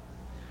cut it.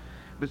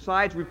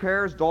 Besides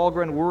repairs,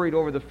 Dahlgren worried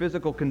over the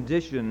physical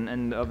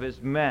condition of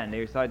his men.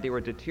 They thought they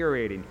were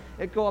deteriorating.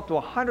 It'd go up to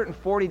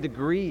 140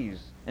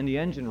 degrees in the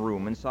engine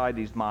room inside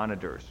these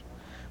monitors.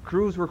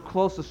 Crews were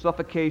close to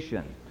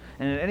suffocation,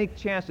 and at any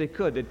chance they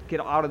could, they'd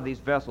get out of these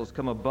vessels,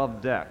 come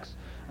above decks.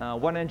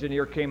 One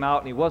engineer came out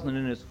and he wasn't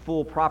in his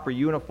full proper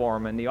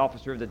uniform, and the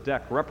officer of the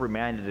deck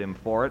reprimanded him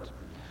for it.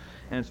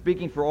 And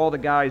speaking for all the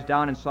guys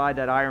down inside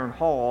that iron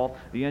hall,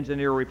 the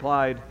engineer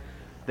replied,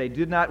 "They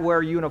did not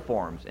wear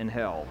uniforms in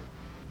hell."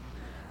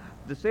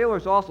 The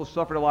sailors also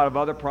suffered a lot of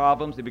other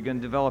problems. They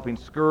began developing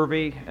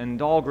scurvy, and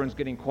Dahlgren's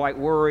getting quite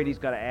worried. He's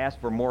got to ask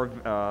for more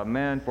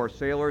men, for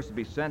sailors to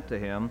be sent to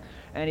him.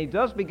 And he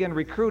does begin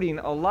recruiting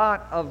a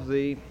lot of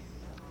the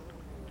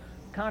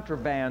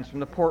contrabands from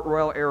the Port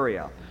Royal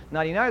area. Now,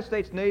 the United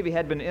States Navy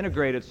had been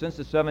integrated since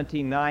the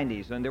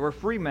 1790s, and there were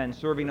free men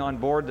serving on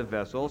board the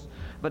vessels,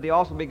 but they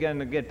also began,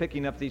 again,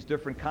 picking up these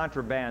different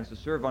contrabands to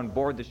serve on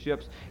board the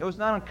ships. It was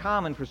not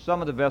uncommon for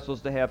some of the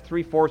vessels to have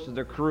 3/4 of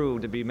their crew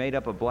to be made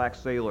up of black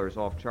sailors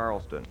off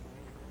Charleston.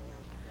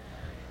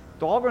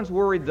 Dahlgren's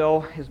worried, though.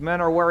 His men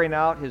are wearing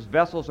out. His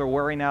vessels are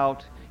wearing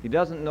out. He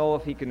doesn't know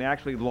if he can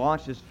actually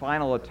launch his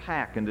final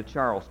attack into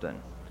Charleston.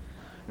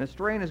 And the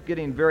strain is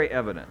getting very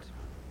evident.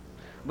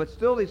 But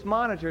still, these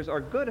monitors are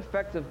good,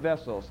 effective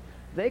vessels.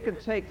 They can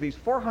take these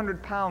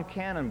 400-pound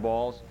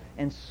cannonballs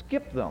and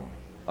skip them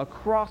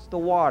across the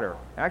water.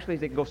 Actually,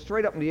 they can go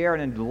straight up in the air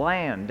and then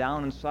land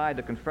down inside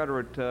the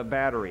Confederate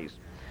batteries.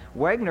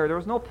 Wagner, there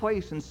was no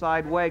place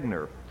inside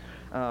Wagner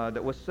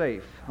that was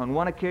safe. On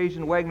one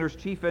occasion, Wagner's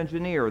chief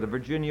engineer, the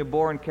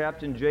Virginia-born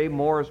Captain J.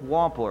 Morris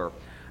Wampler,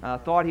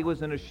 thought he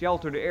was in a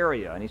sheltered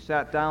area, and he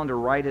sat down to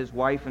write his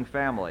wife and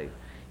family.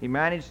 He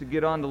managed to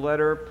get on the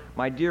letter,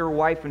 "My dear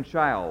wife and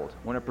child,"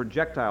 when a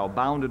projectile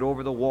bounded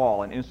over the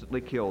wall and instantly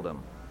killed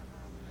him.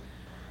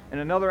 In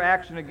another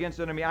action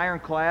against enemy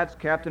ironclads,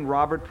 Captain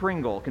Robert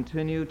Pringle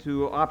continued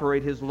to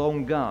operate his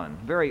lone gun.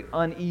 Very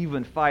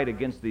uneven fight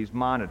against these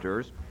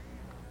monitors.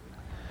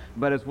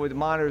 But as the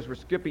monitors were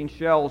skipping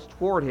shells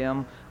toward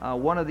him,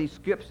 one of these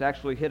skips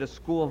actually hit a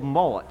school of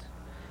mullet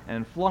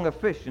and flung a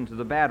fish into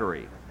the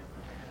battery.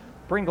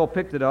 Pringle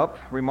picked it up,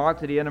 remarked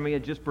that the enemy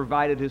had just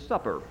provided his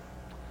supper.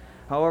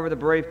 However, the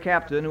brave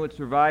captain, who had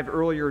survived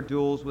earlier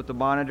duels with the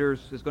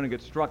monitors, is going to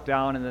get struck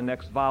down in the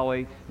next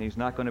volley, and he's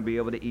not going to be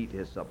able to eat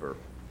his supper.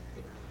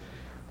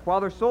 While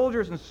their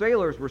soldiers and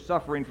sailors were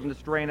suffering from the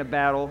strain of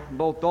battle,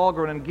 both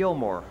Dahlgren and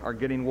Gilmore are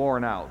getting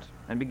worn out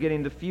and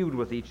beginning to feud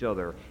with each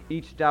other,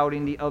 each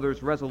doubting the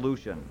other's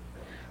resolution.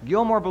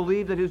 Gilmore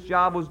believed that his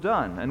job was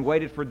done and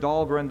waited for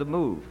Dahlgren to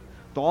move.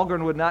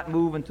 Dahlgren would not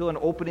move until an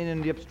opening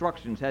in the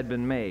obstructions had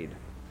been made.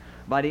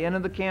 By the end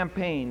of the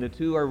campaign, the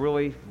two are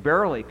really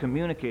barely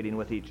communicating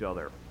with each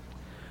other.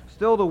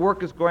 Still, the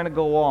work is going to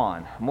go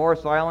on.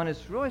 Morris Island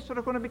is really sort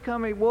of going to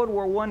become a World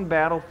War I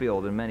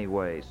battlefield in many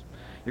ways.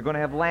 You're going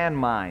to have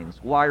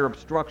landmines, wire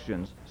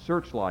obstructions,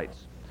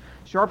 searchlights.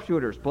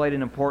 Sharpshooters played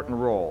an important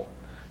role.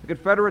 The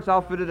Confederates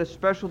outfitted a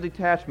special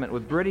detachment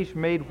with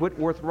British-made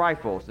Whitworth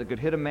rifles that could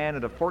hit a man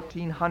at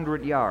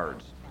 1,400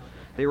 yards.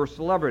 They were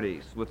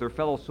celebrities with their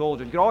fellow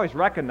soldiers. You could always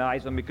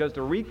recognize them because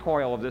the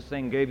recoil of this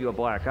thing gave you a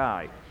black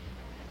eye.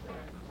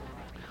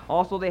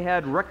 Also, they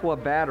had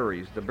Requa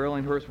batteries. The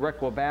Berlinghurst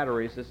Requa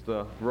batteries, this is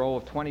the row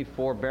of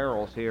 24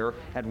 barrels here,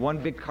 had one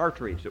big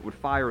cartridge that would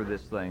fire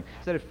this thing.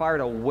 Instead, it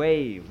fired a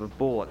wave of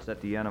bullets at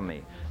the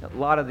enemy. A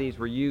lot of these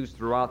were used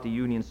throughout the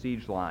Union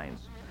siege lines.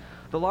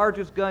 The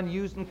largest gun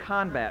used in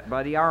combat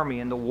by the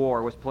Army in the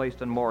war was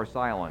placed on Morris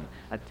Island,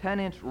 a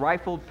 10-inch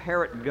rifled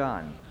Parrott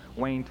gun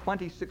weighing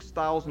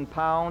 26,000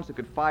 pounds. It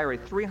could fire a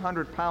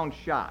 300-pound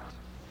shot.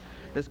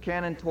 This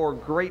cannon tore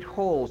great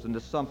holes into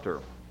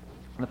Sumter.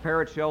 The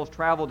Parrott shells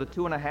traveled the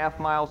 2.5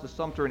 miles to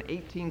Sumter in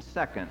 18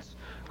 seconds,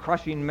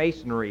 crushing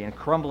masonry and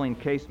crumbling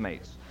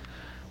casemates.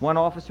 One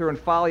officer in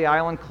Folly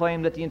Island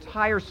claimed that the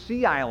entire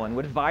Sea Island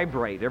would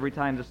vibrate every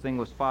time this thing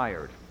was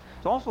fired.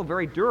 It's also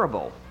very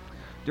durable.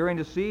 During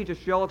the siege, a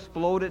shell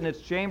exploded in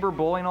its chamber,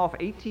 blowing off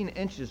 18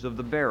 inches of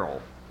the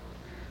barrel.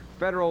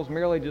 Federals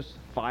merely just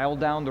filed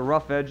down the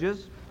rough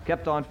edges,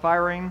 kept on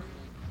firing.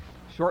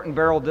 Shortened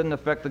barrel didn't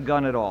affect the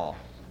gun at all.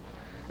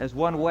 As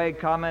one Wag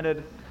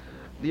commented,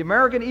 "The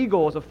American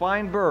eagle is a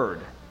fine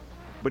bird,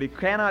 but he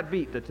cannot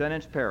beat the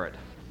 10-inch Parrott."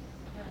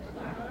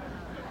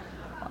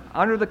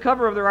 Under the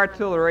cover of their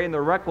artillery and the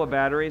Requa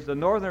batteries, the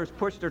Northerners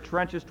pushed their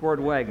trenches toward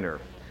Wagner.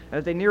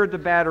 As they neared the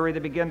battery, they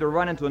began to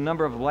run into a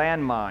number of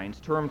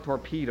landmines termed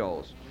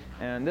torpedoes.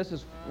 And this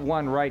is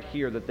one right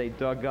here that they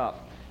dug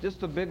up.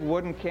 Just a big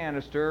wooden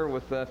canister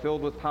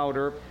filled with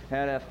powder,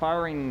 had a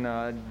firing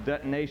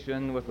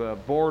detonation with a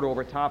board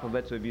over top of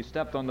it, so if you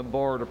stepped on the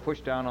board or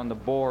pushed down on the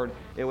board,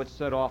 it would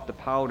set off the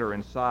powder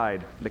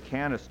inside the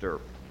canister.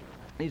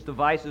 These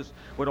devices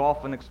would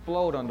often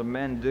explode on the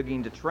men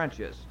digging the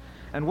trenches.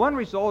 And one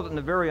resulted in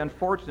a very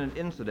unfortunate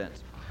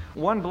incident.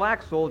 One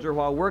black soldier,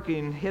 while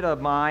working, hit a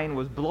mine,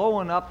 was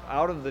blown up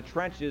out of the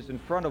trenches in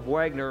front of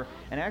Wagner,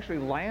 and actually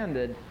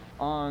landed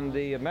on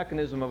the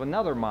mechanism of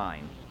another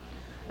mine.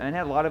 And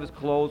had a lot of his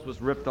clothes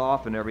was ripped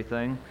off and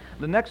everything.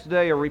 The next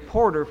day, a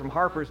reporter from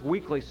Harper's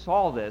Weekly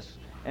saw this,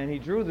 and he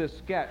drew this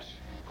sketch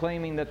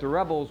claiming that the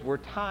rebels were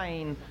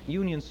tying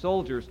Union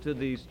soldiers to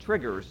these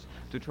triggers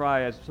to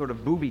try as sort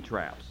of booby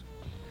traps.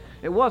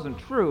 It wasn't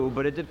true,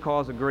 but it did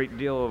cause a great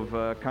deal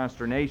of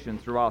consternation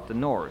throughout the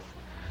North.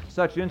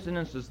 Such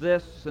incidents as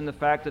this, and the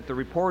fact that the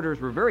reporters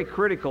were very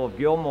critical of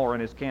Gilmore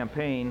and his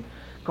campaign,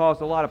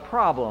 caused a lot of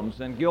problems,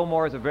 and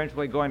Gilmore is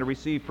eventually going to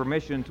receive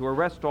permission to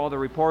arrest all the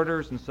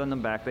reporters and send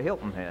them back to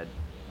Hilton Head.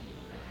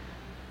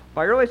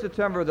 By early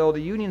September, though,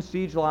 the Union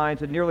siege lines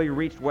had nearly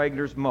reached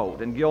Wagner's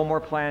moat, and Gilmore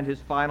planned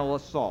his final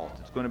assault.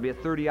 It's going to be a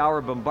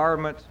 30-hour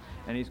bombardment,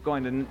 and he's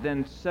going to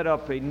then set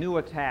up a new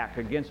attack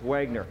against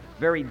Wagner.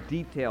 Very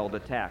detailed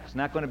attack. It's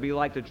not going to be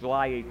like the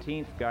July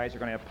 18th guys. They're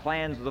going to have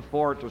plans of the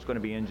fort. There's going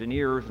to be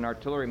engineers and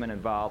artillerymen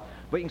involved.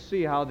 But you can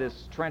see how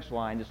this trench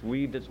line just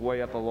weaved its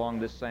way up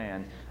along this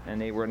sand, and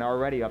they were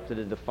already up to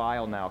the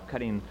defile now,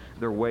 cutting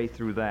their way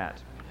through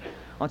that.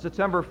 On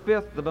September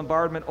 5th, the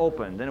bombardment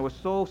opened, and it was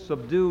so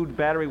subdued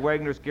Battery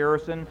Wagner's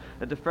garrison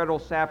that the Federal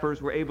sappers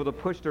were able to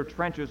push their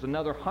trenches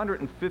another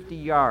 150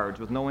 yards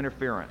with no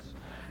interference.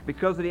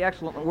 Because of the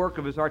excellent work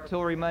of his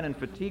artillerymen and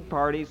fatigue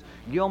parties,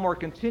 Gilmore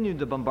continued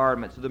the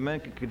bombardment so the men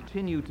could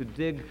continue to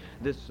dig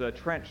this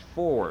trench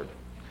forward.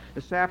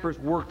 The sappers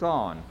worked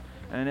on,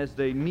 and as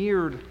they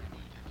neared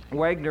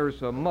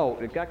Wagner's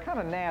moat, it got kind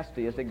of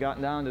nasty as they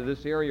got down to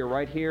this area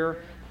right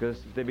here,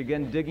 because they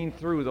began digging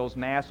through those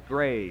mass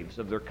graves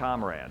of their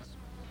comrades.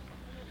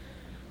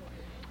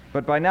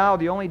 But by now,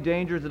 the only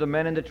dangers of the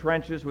men in the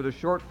trenches were the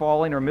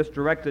short-falling or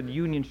misdirected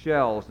Union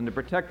shells, and to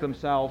protect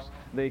themselves,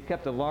 they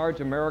kept a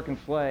large American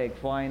flag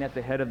flying at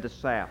the head of the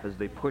sap as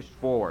they pushed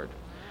forward.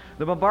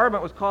 The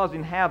bombardment was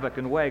causing havoc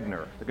in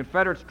Wagner. The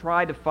Confederates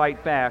tried to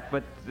fight back,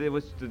 but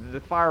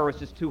the fire was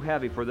just too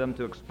heavy for them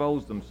to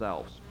expose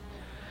themselves.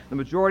 The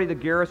majority of the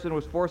garrison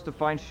was forced to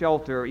find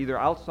shelter either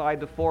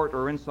outside the fort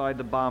or inside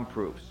the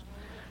bomb-proofs.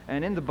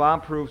 And in the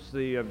bomb-proofs,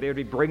 they'd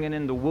be bringing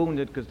in the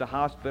wounded because the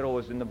hospital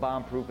was in the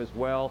bomb-proof as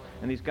well,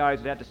 and these guys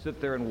would have to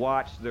sit there and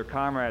watch their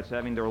comrades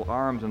having their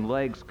arms and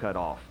legs cut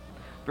off.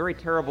 Very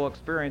terrible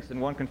experience, and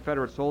one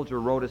Confederate soldier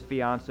wrote his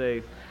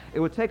fiancée,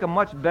 "It would take a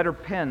much better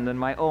pen than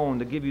my own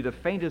to give you the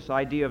faintest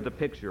idea of the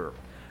picture.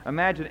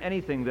 Imagine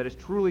anything that is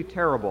truly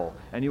terrible,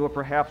 and you will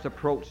perhaps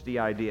approach the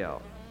idea."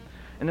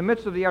 In the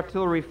midst of the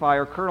artillery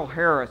fire, Colonel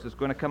Harris is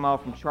going to come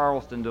out from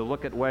Charleston to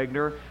look at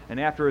Wagner, and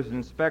after his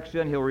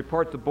inspection, he'll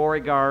report to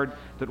Beauregard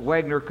that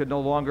Wagner could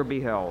no longer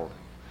be held.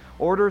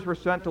 Orders were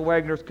sent to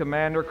Wagner's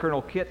commander,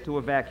 Colonel Kit, to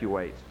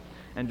evacuate.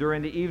 And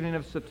during the evening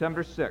of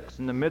September 6th,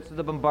 in the midst of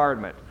the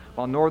bombardment,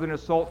 while Northern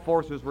assault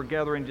forces were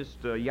gathering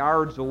just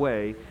yards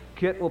away,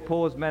 Kit will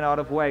pull his men out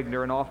of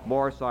Wagner and off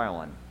Morris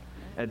Island.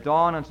 At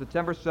dawn on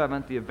September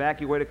 7th, the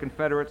evacuated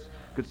Confederates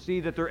could see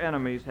that their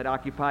enemies had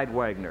occupied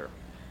Wagner.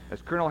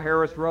 As Colonel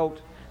Harris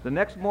wrote, "The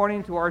next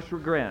morning, to our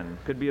chagrin,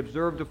 could be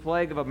observed a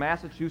flag of a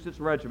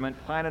Massachusetts regiment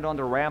planted on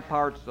the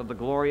ramparts of the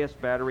glorious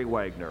Battery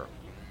Wagner."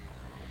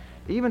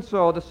 Even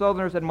so, the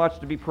Southerners had much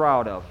to be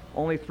proud of.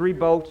 Only 3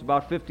 boats,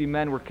 about 50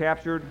 men, were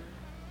captured.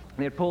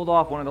 They had pulled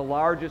off one of the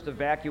largest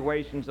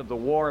evacuations of the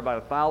war.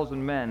 About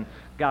 1,000 men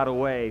got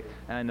away,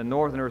 and the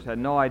Northerners had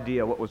no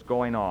idea what was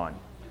going on.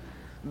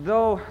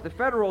 Though the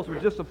Federals were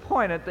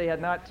disappointed they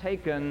had not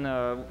taken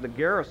the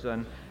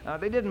garrison,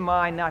 they didn't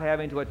mind not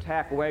having to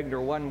attack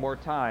Wagner one more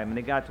time, and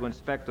they got to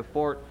inspect the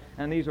fort,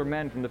 and these were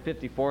men from the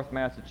 54th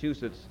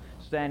Massachusetts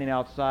standing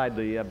outside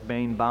the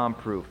main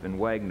bomb-proof in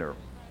Wagner.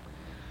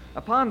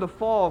 Upon the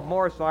fall of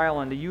Morris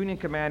Island, the Union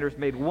commanders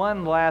made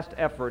one last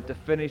effort to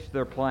finish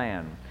their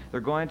plan. They're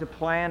going to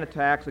plan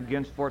attacks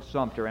against Fort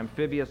Sumter,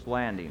 amphibious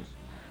landings.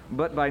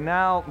 But by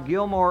now,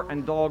 Gilmore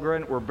and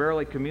Dahlgren were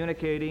barely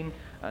communicating.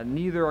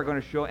 Neither are going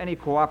to show any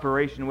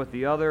cooperation with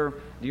the other.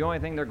 The only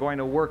thing they're going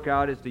to work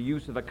out is the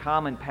use of a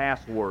common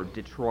password,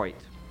 Detroit.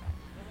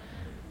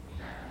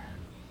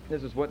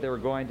 This is what they were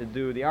going to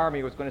do. The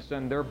Army was going to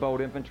send their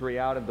boat infantry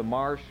out of the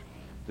marsh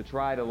to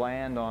try to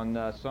land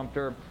on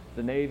Sumter.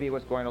 The Navy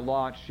was going to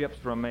launch ships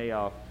from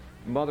a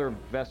mother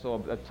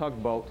vessel, a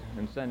tugboat,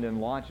 and send in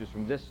launches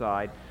from this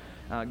side.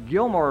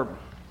 Gilmore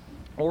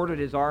ordered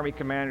his Army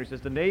commander, he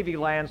says, the Navy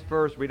lands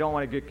first, we don't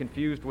want to get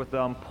confused with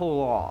them,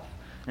 pull off.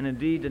 And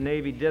indeed, the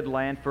Navy did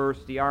land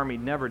first. The Army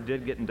never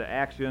did get into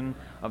action.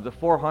 Of the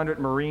 400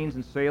 Marines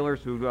and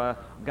sailors who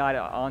got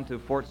onto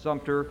Fort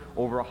Sumter,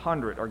 over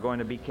 100 are going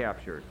to be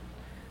captured.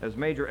 As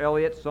Major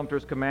Elliott,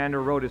 Sumter's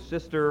commander, wrote his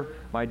sister,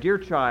 "My dear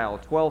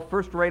child, 12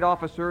 first-rate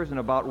officers and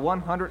about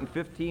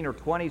 115 or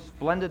 20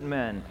 splendid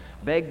men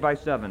begged by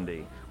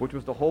 70, which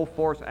was the whole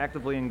force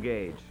actively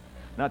engaged.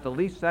 Not the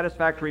least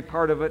satisfactory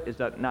part of it is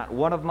that not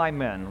one of my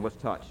men was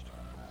touched."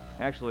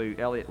 Actually,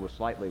 Elliott was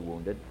slightly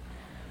wounded.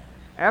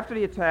 After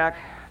the attack,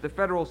 the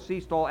Federals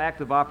ceased all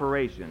active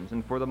operations,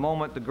 and for the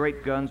moment the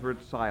great guns were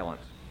silent.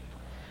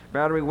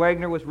 Battery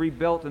Wagner was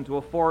rebuilt into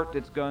a fort.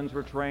 Its guns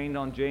were trained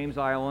on James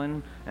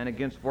Island and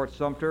against Fort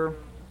Sumter.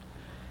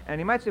 And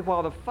you might say,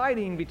 while the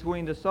fighting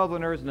between the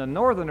Southerners and the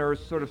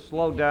Northerners sort of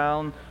slowed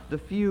down, the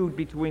feud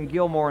between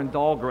Gilmore and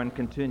Dahlgren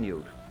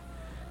continued.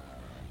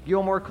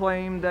 Gilmore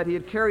claimed that he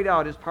had carried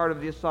out his part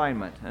of the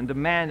assignment and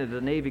demanded the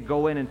Navy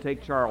go in and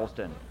take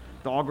Charleston.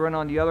 Dahlgren,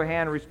 on the other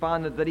hand,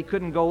 responded that he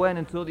couldn't go in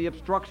until the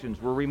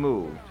obstructions were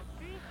removed.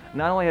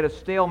 Not only had a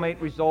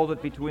stalemate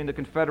resulted between the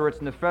Confederates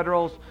and the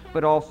Federals,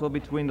 but also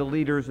between the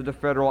leaders of the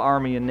Federal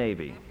Army and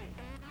Navy.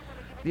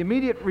 The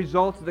immediate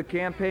results of the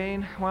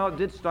campaign, well, it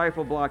did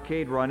stifle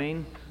blockade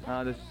running.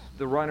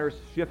 The runners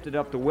shifted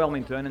up to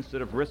Wilmington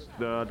instead of risk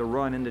the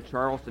run into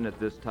Charleston at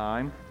this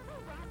time.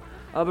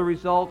 Other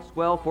results,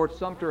 well, Fort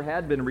Sumter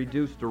had been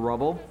reduced to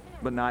rubble,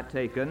 but not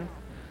taken.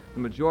 The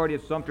majority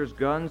of Sumter's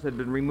guns had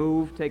been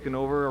removed, taken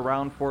over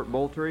around Fort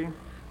Moultrie.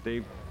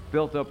 They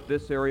built up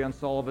this area on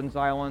Sullivan's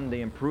Island.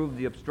 They improved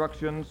the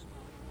obstructions.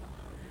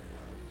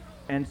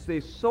 And they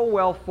so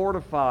well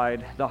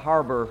fortified the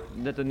harbor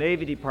that the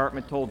Navy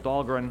Department told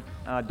Dahlgren,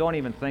 don't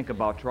even think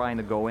about trying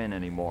to go in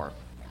anymore.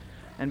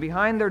 And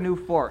behind their new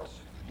forts,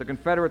 the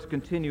Confederates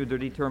continued their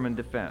determined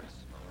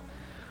defense.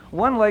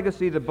 One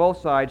legacy that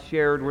both sides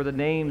shared were the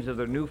names of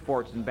their new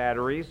forts and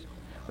batteries.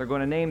 They're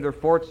going to name their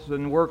forts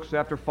and works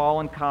after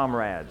fallen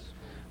comrades.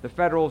 The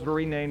Federals will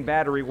rename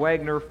Battery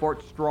Wagner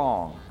Fort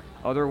Strong.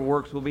 Other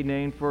works will be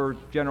named for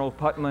General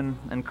Putnam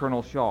and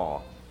Colonel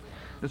Shaw.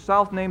 The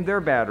South named their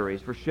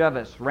batteries for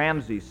Chevis,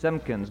 Ramsey,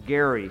 Simpkins,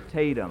 Gary,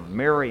 Tatum,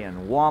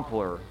 Marion,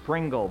 Wampler,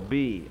 Pringle,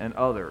 Bee, and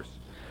others.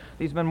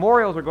 These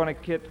memorials are going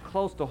to get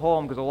close to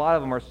home because a lot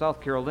of them are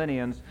South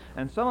Carolinians,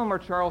 and some of them are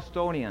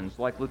Charlestonians,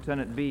 like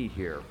Lieutenant B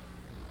here.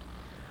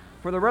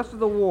 For the rest of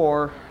the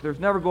war,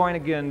 there's never going to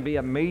again be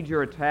a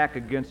major attack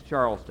against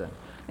Charleston.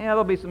 Yeah,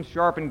 there'll be some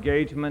sharp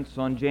engagements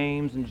on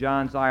James and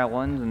John's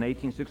Island in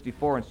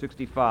 1864 and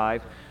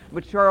 65,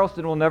 but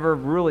Charleston will never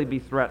really be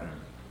threatened.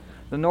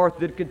 The North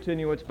did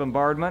continue its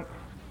bombardment.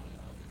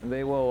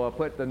 They will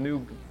put some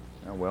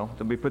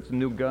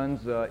new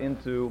guns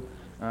into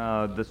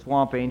the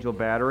Swamp Angel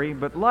Battery,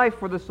 but life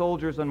for the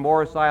soldiers on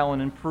Morris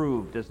Island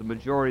improved as the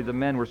majority of the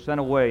men were sent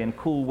away and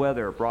cool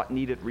weather brought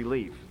needed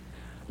relief.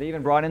 They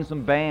even brought in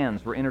some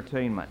bands for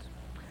entertainment.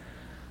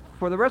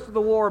 For the rest of the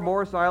war,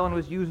 Morris Island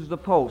was used as a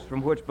post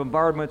from which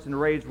bombardments and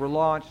raids were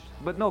launched,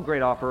 but no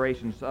great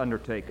operations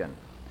undertaken.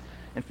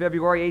 In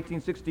February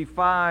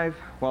 1865,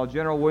 while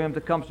General William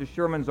Tecumseh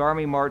Sherman's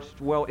army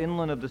marched well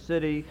inland of the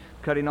city,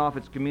 cutting off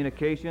its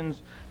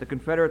communications, the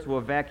Confederates will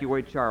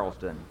evacuate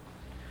Charleston.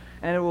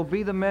 And it will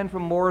be the men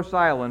from Morris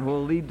Island who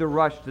will lead the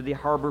rush to the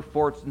harbor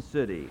forts and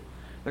city.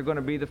 They're going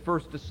to be the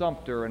first to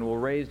Sumter and will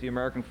raise the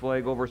American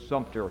flag over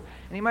Sumter.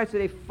 And you might say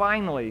they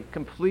finally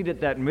completed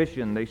that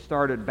mission they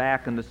started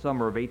back in the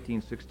summer of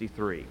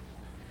 1863.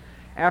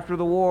 After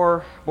the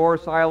war,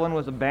 Morris Island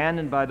was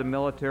abandoned by the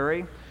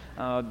military.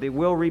 They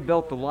will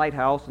rebuild the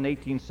lighthouse in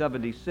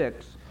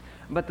 1876.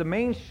 But the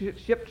main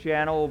ship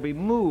channel will be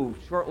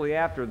moved shortly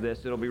after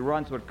this. It'll be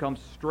run so it comes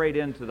straight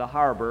into the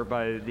harbor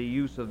by the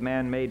use of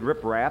man-made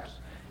ripraps.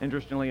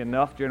 Interestingly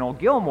enough, General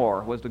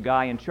Gilmore was the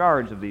guy in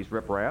charge of these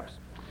ripraps.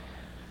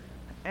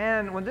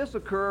 And when this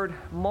occurred,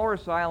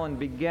 Morris Island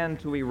began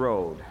to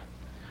erode.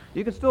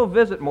 You can still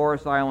visit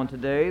Morris Island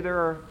today. There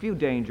are a few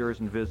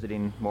dangers in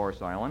visiting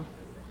Morris Island,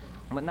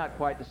 but not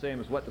quite the same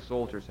as what the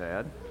soldiers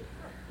had.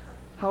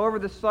 However,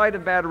 the site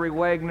of Battery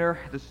Wagner,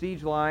 the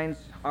siege lines,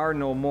 are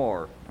no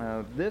more.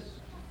 This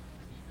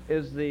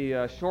is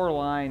the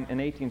shoreline in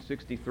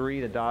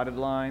 1863, the dotted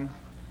line.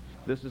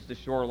 This is the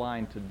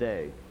shoreline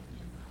today.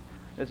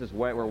 This is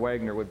where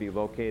Wagner would be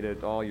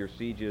located. All your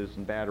sieges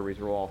and batteries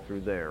are all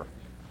through there.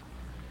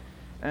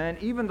 And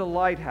even the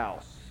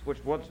lighthouse, which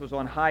once was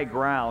on high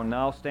ground,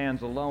 now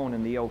stands alone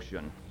in the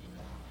ocean.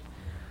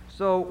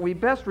 So we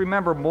best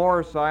remember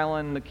Morris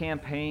Island, the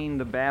campaign,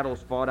 the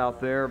battles fought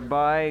out there,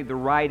 by the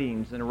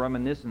writings and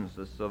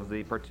reminiscences of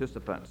the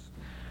participants.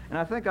 And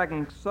I think I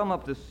can sum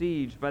up the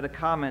siege by the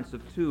comments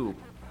of two.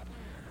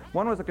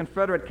 One was a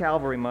Confederate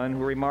cavalryman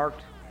who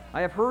remarked, "I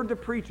have heard the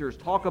preachers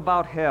talk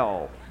about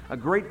hell, a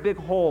great big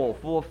hole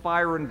full of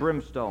fire and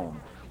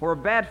brimstone, where a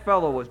bad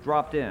fellow was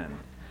dropped in.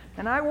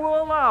 And I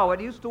will allow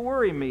it used to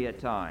worry me at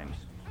times.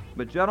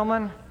 But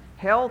gentlemen,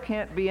 hell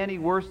can't be any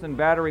worse than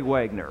Battery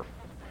Wagner.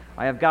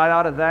 I have got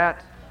out of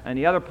that, and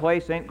the other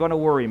place ain't going to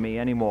worry me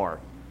anymore."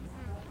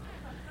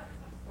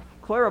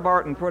 Clara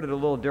Barton put it a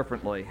little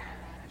differently.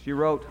 She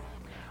wrote,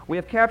 "We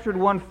have captured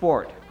one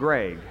fort,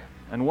 Gregg,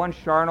 and one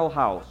charnel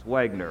house,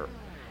 Wagner,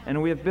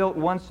 and we have built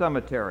one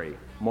cemetery,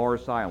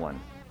 Morris Island.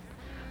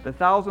 The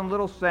 1,000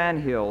 little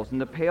sand hills in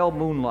the pale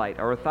moonlight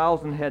are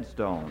 1,000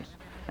 headstones,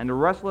 and the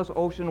restless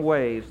ocean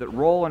waves that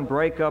roll and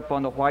break up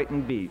on the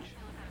whitened beach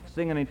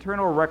sing an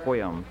eternal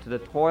requiem to the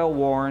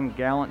toil-worn,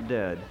 gallant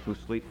dead who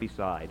sleep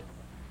beside."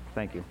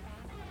 Thank you.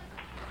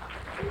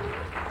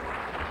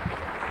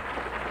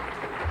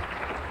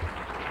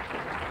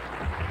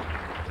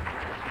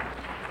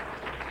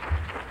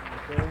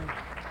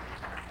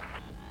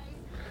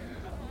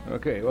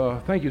 Okay, well,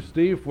 thank you,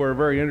 Steve, for a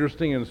very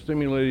interesting and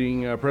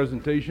stimulating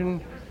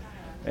presentation.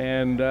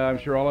 And I'm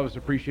sure all of us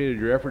appreciated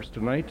your efforts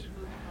tonight.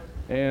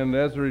 And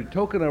as a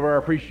token of our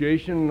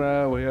appreciation,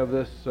 we have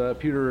this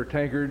pewter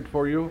tankard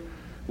for you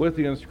with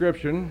the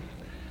inscription,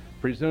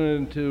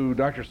 "Presented to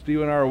Dr.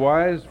 Stephen R.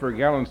 Wise for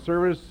gallant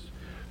service,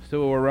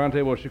 Civil War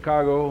Roundtable,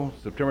 Chicago,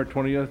 September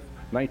 20th,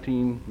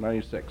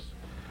 1996.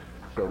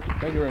 So,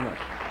 thank you very much.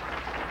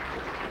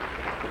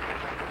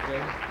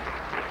 Okay.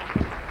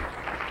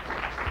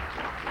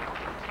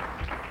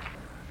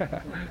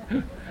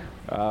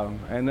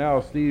 And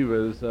now Steve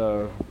is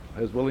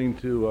willing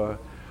to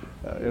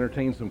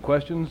entertain some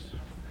questions.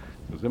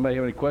 Does anybody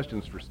have any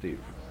questions for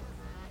Steve?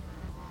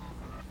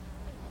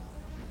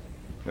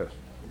 Yes.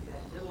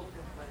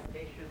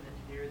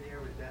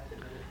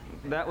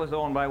 That was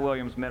owned by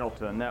Williams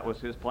Middleton. That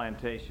was his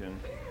plantation.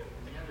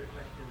 Another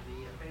question,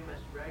 the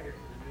famous writer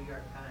for the New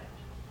York Times,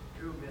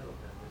 Drew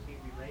Middleton, was he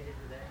related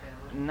to that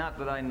family? Not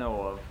that I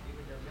know of. He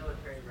was a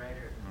military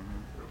writer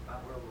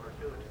about World War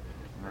II.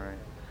 Right.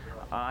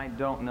 I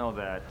don't know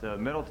that.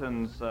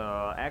 Middleton's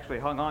actually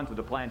hung on to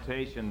the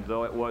plantation,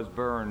 though it was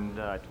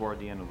burned toward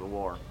the end of the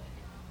war.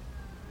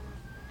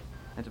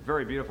 It's a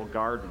very beautiful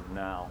garden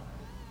now.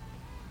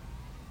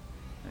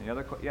 Any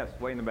other questions? Yes,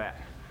 way in the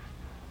back.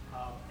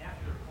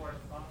 After Fort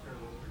Sumter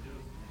was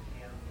reduced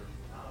in Kansas,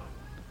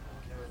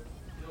 there was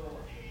still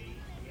a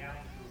gas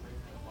movement in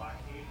the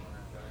blockade when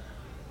it was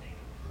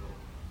taken through.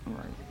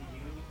 Right. Did the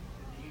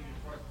Union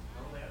forces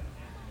know that,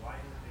 and why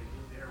did they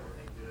move there when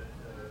they did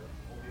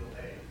Mobile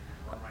Bay,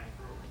 run right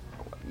through?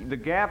 The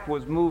gap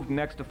was moved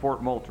next to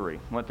Fort Moultrie.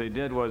 What they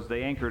did was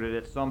they anchored it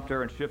at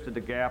Sumter and shifted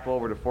the gap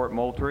over to Fort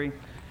Moultrie.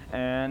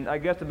 And I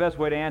guess the best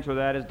way to answer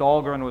that is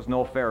Dahlgren was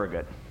no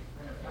Farragut.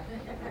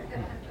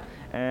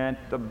 And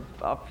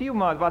a few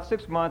months, about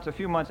 6 months, a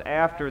few months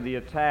after the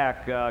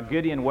attack,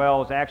 Gideon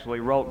Wells actually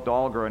wrote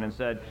Dahlgren and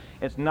said,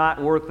 "It's not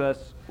worth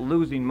us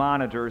losing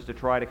monitors to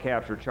try to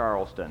capture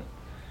Charleston."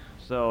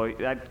 So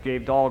that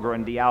gave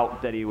Dahlgren the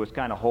out that he was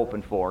kind of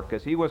hoping for,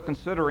 because he was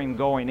considering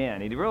going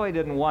in. He really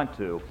didn't want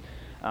to,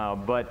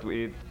 but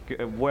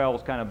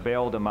Wells kind of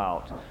bailed him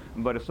out.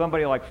 But if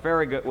somebody like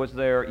Farragut was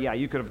there, yeah,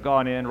 you could have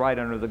gone in right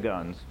under the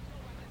guns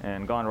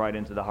and gone right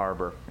into the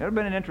harbor. It would have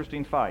been an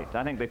interesting fight.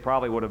 I think they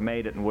probably would have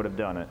made it and would have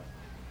done it.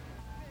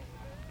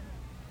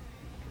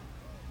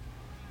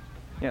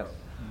 Yes?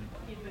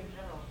 What do you think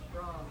General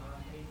Strong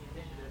made the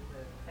initiative to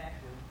attack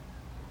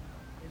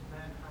his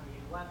men on the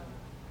 11th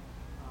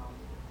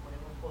when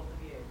it was supposed to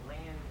be a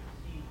land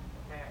siege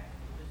attack?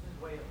 Is this his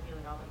way of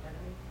healing out the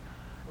enemy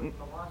with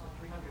the loss of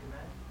 300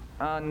 men?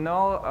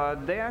 No,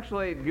 they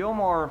actually,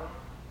 Gilmore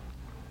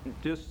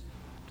just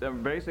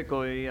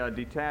basically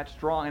detached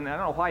Strong, and I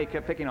don't know why he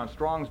kept picking on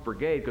Strong's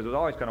brigade, because it was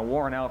always kind of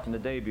worn out from the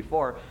day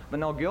before. But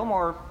no,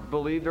 Gilmore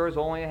believed there was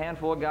only a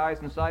handful of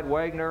guys inside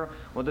Wagner.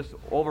 We'll just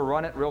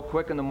overrun it real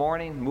quick in the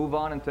morning, move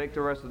on, and take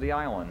the rest of the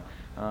island.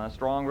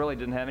 Strong really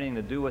didn't have anything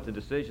to do with the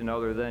decision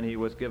other than he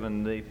was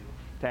given the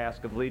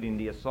task of leading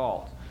the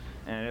assault.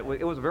 And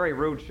it was a very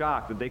rude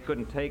shock that they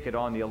couldn't take it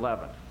on the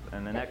 11th.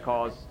 And then that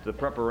caused the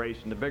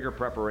preparation, the bigger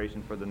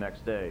preparation for the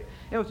next day.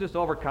 It was just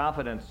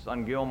overconfidence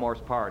on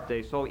Gilmore's part.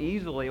 They so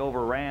easily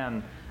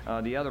overran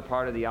the other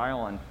part of the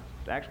island,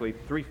 actually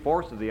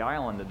 3/4 of the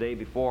island the day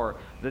before,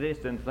 that they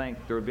just didn't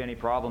think there would be any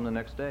problem the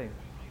next day.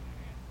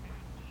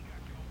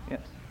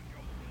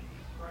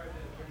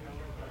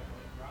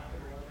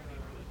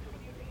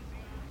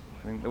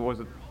 It was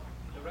a,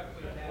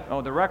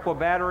 oh, the Requa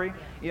battery.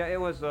 Yeah, it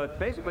was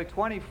basically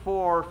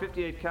 24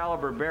 58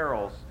 caliber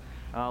barrels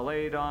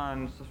laid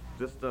on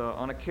just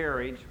on a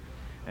carriage,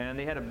 and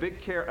they had a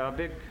big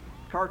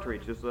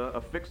cartridge, just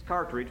a fixed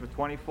cartridge with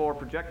 24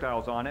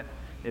 projectiles on it.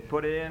 They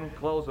put it in,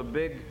 close a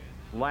big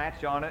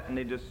latch on it, and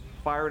they just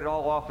fired it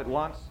all off at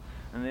once.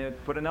 And they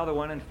would put another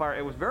one and fire.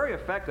 It was very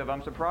effective.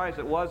 I'm surprised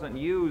it wasn't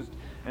used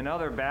in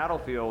other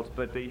battlefields,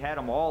 but they had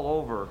them all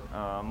over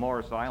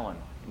Morris Island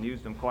and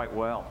used them quite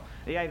well.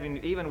 They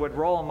even would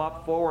roll them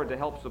up forward to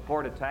help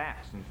support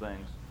attacks and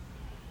things.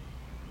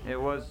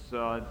 It was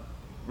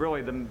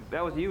really,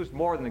 that was used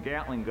more than the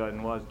Gatling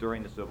gun was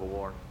during the Civil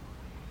War.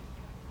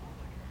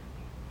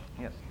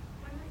 Yes.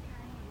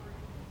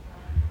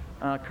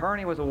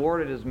 Kearney was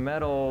awarded his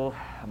medal,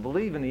 I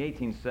believe, in the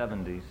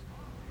 1870s.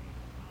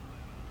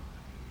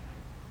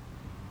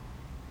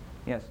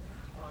 Yes.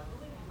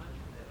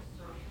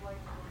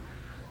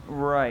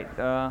 Right.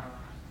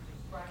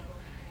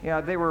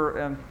 Yeah, they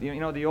were, you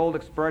know, the old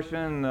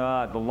expression,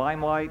 the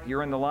limelight,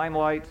 you're in the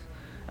limelight.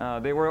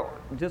 They were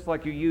just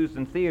like you used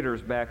in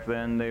theaters back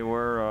then. They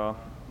were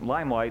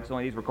limelights,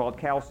 only these were called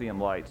calcium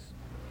lights.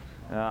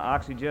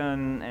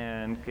 Oxygen,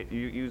 and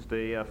you used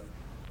the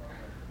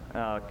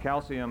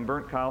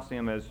burnt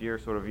calcium as your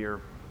sort of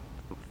your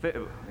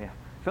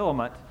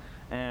filament.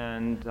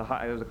 And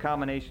it was a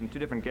combination, two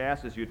different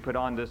gases you'd put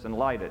on this and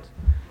light it,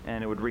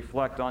 and it would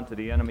reflect onto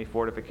the enemy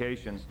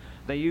fortifications.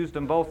 They used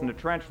them both in the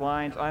trench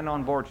lines and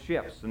on board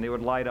ships, and they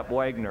would light up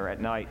Wagner at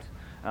night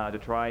to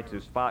try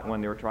to spot when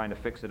they were trying to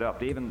fix it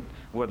up. They even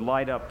would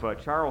light up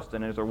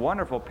Charleston. There's a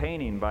wonderful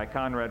painting by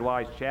Conrad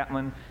Wise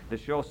Chapman that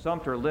shows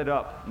Sumter lit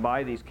up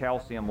by these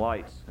calcium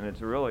lights, and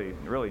it's a really,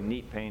 really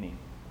neat painting.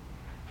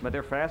 But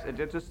they're fast.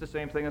 It's just the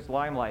same thing as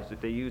limelights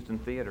that they used in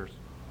theaters.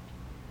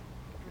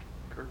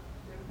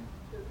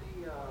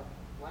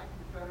 Black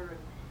Confederate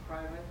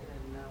private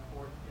in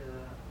Fort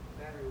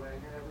Battery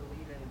Wagner ever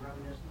leave any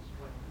reminiscence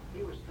of what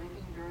he was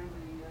thinking during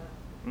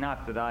the...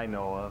 Not that I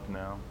know of,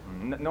 no.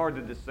 Nor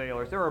did the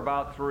sailors. There were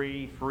about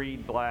 3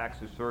 freed blacks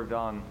who served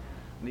on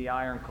the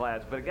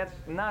ironclads, but it gets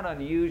not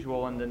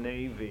unusual in the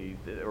Navy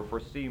or for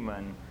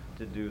seamen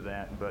to do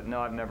that. But no,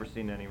 I've never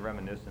seen any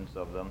reminiscence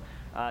of them.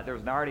 There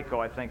was an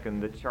article, I think, in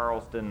the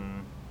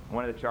Charleston,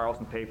 one of the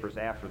Charleston papers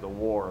after the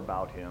war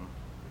about him.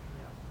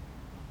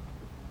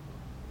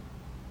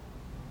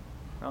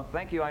 Well,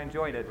 thank you. I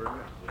enjoyed it.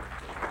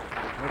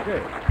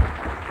 Okay.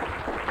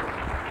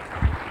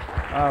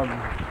 I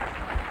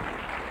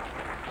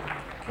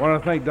want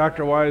to thank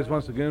Dr. Wise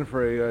once again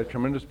for a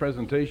tremendous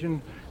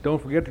presentation. Don't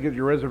forget to get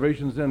your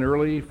reservations in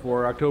early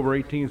for October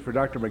 18th for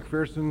Dr.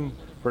 McPherson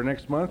for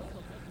next month.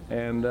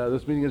 And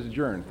this meeting is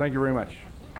adjourned. Thank you very much.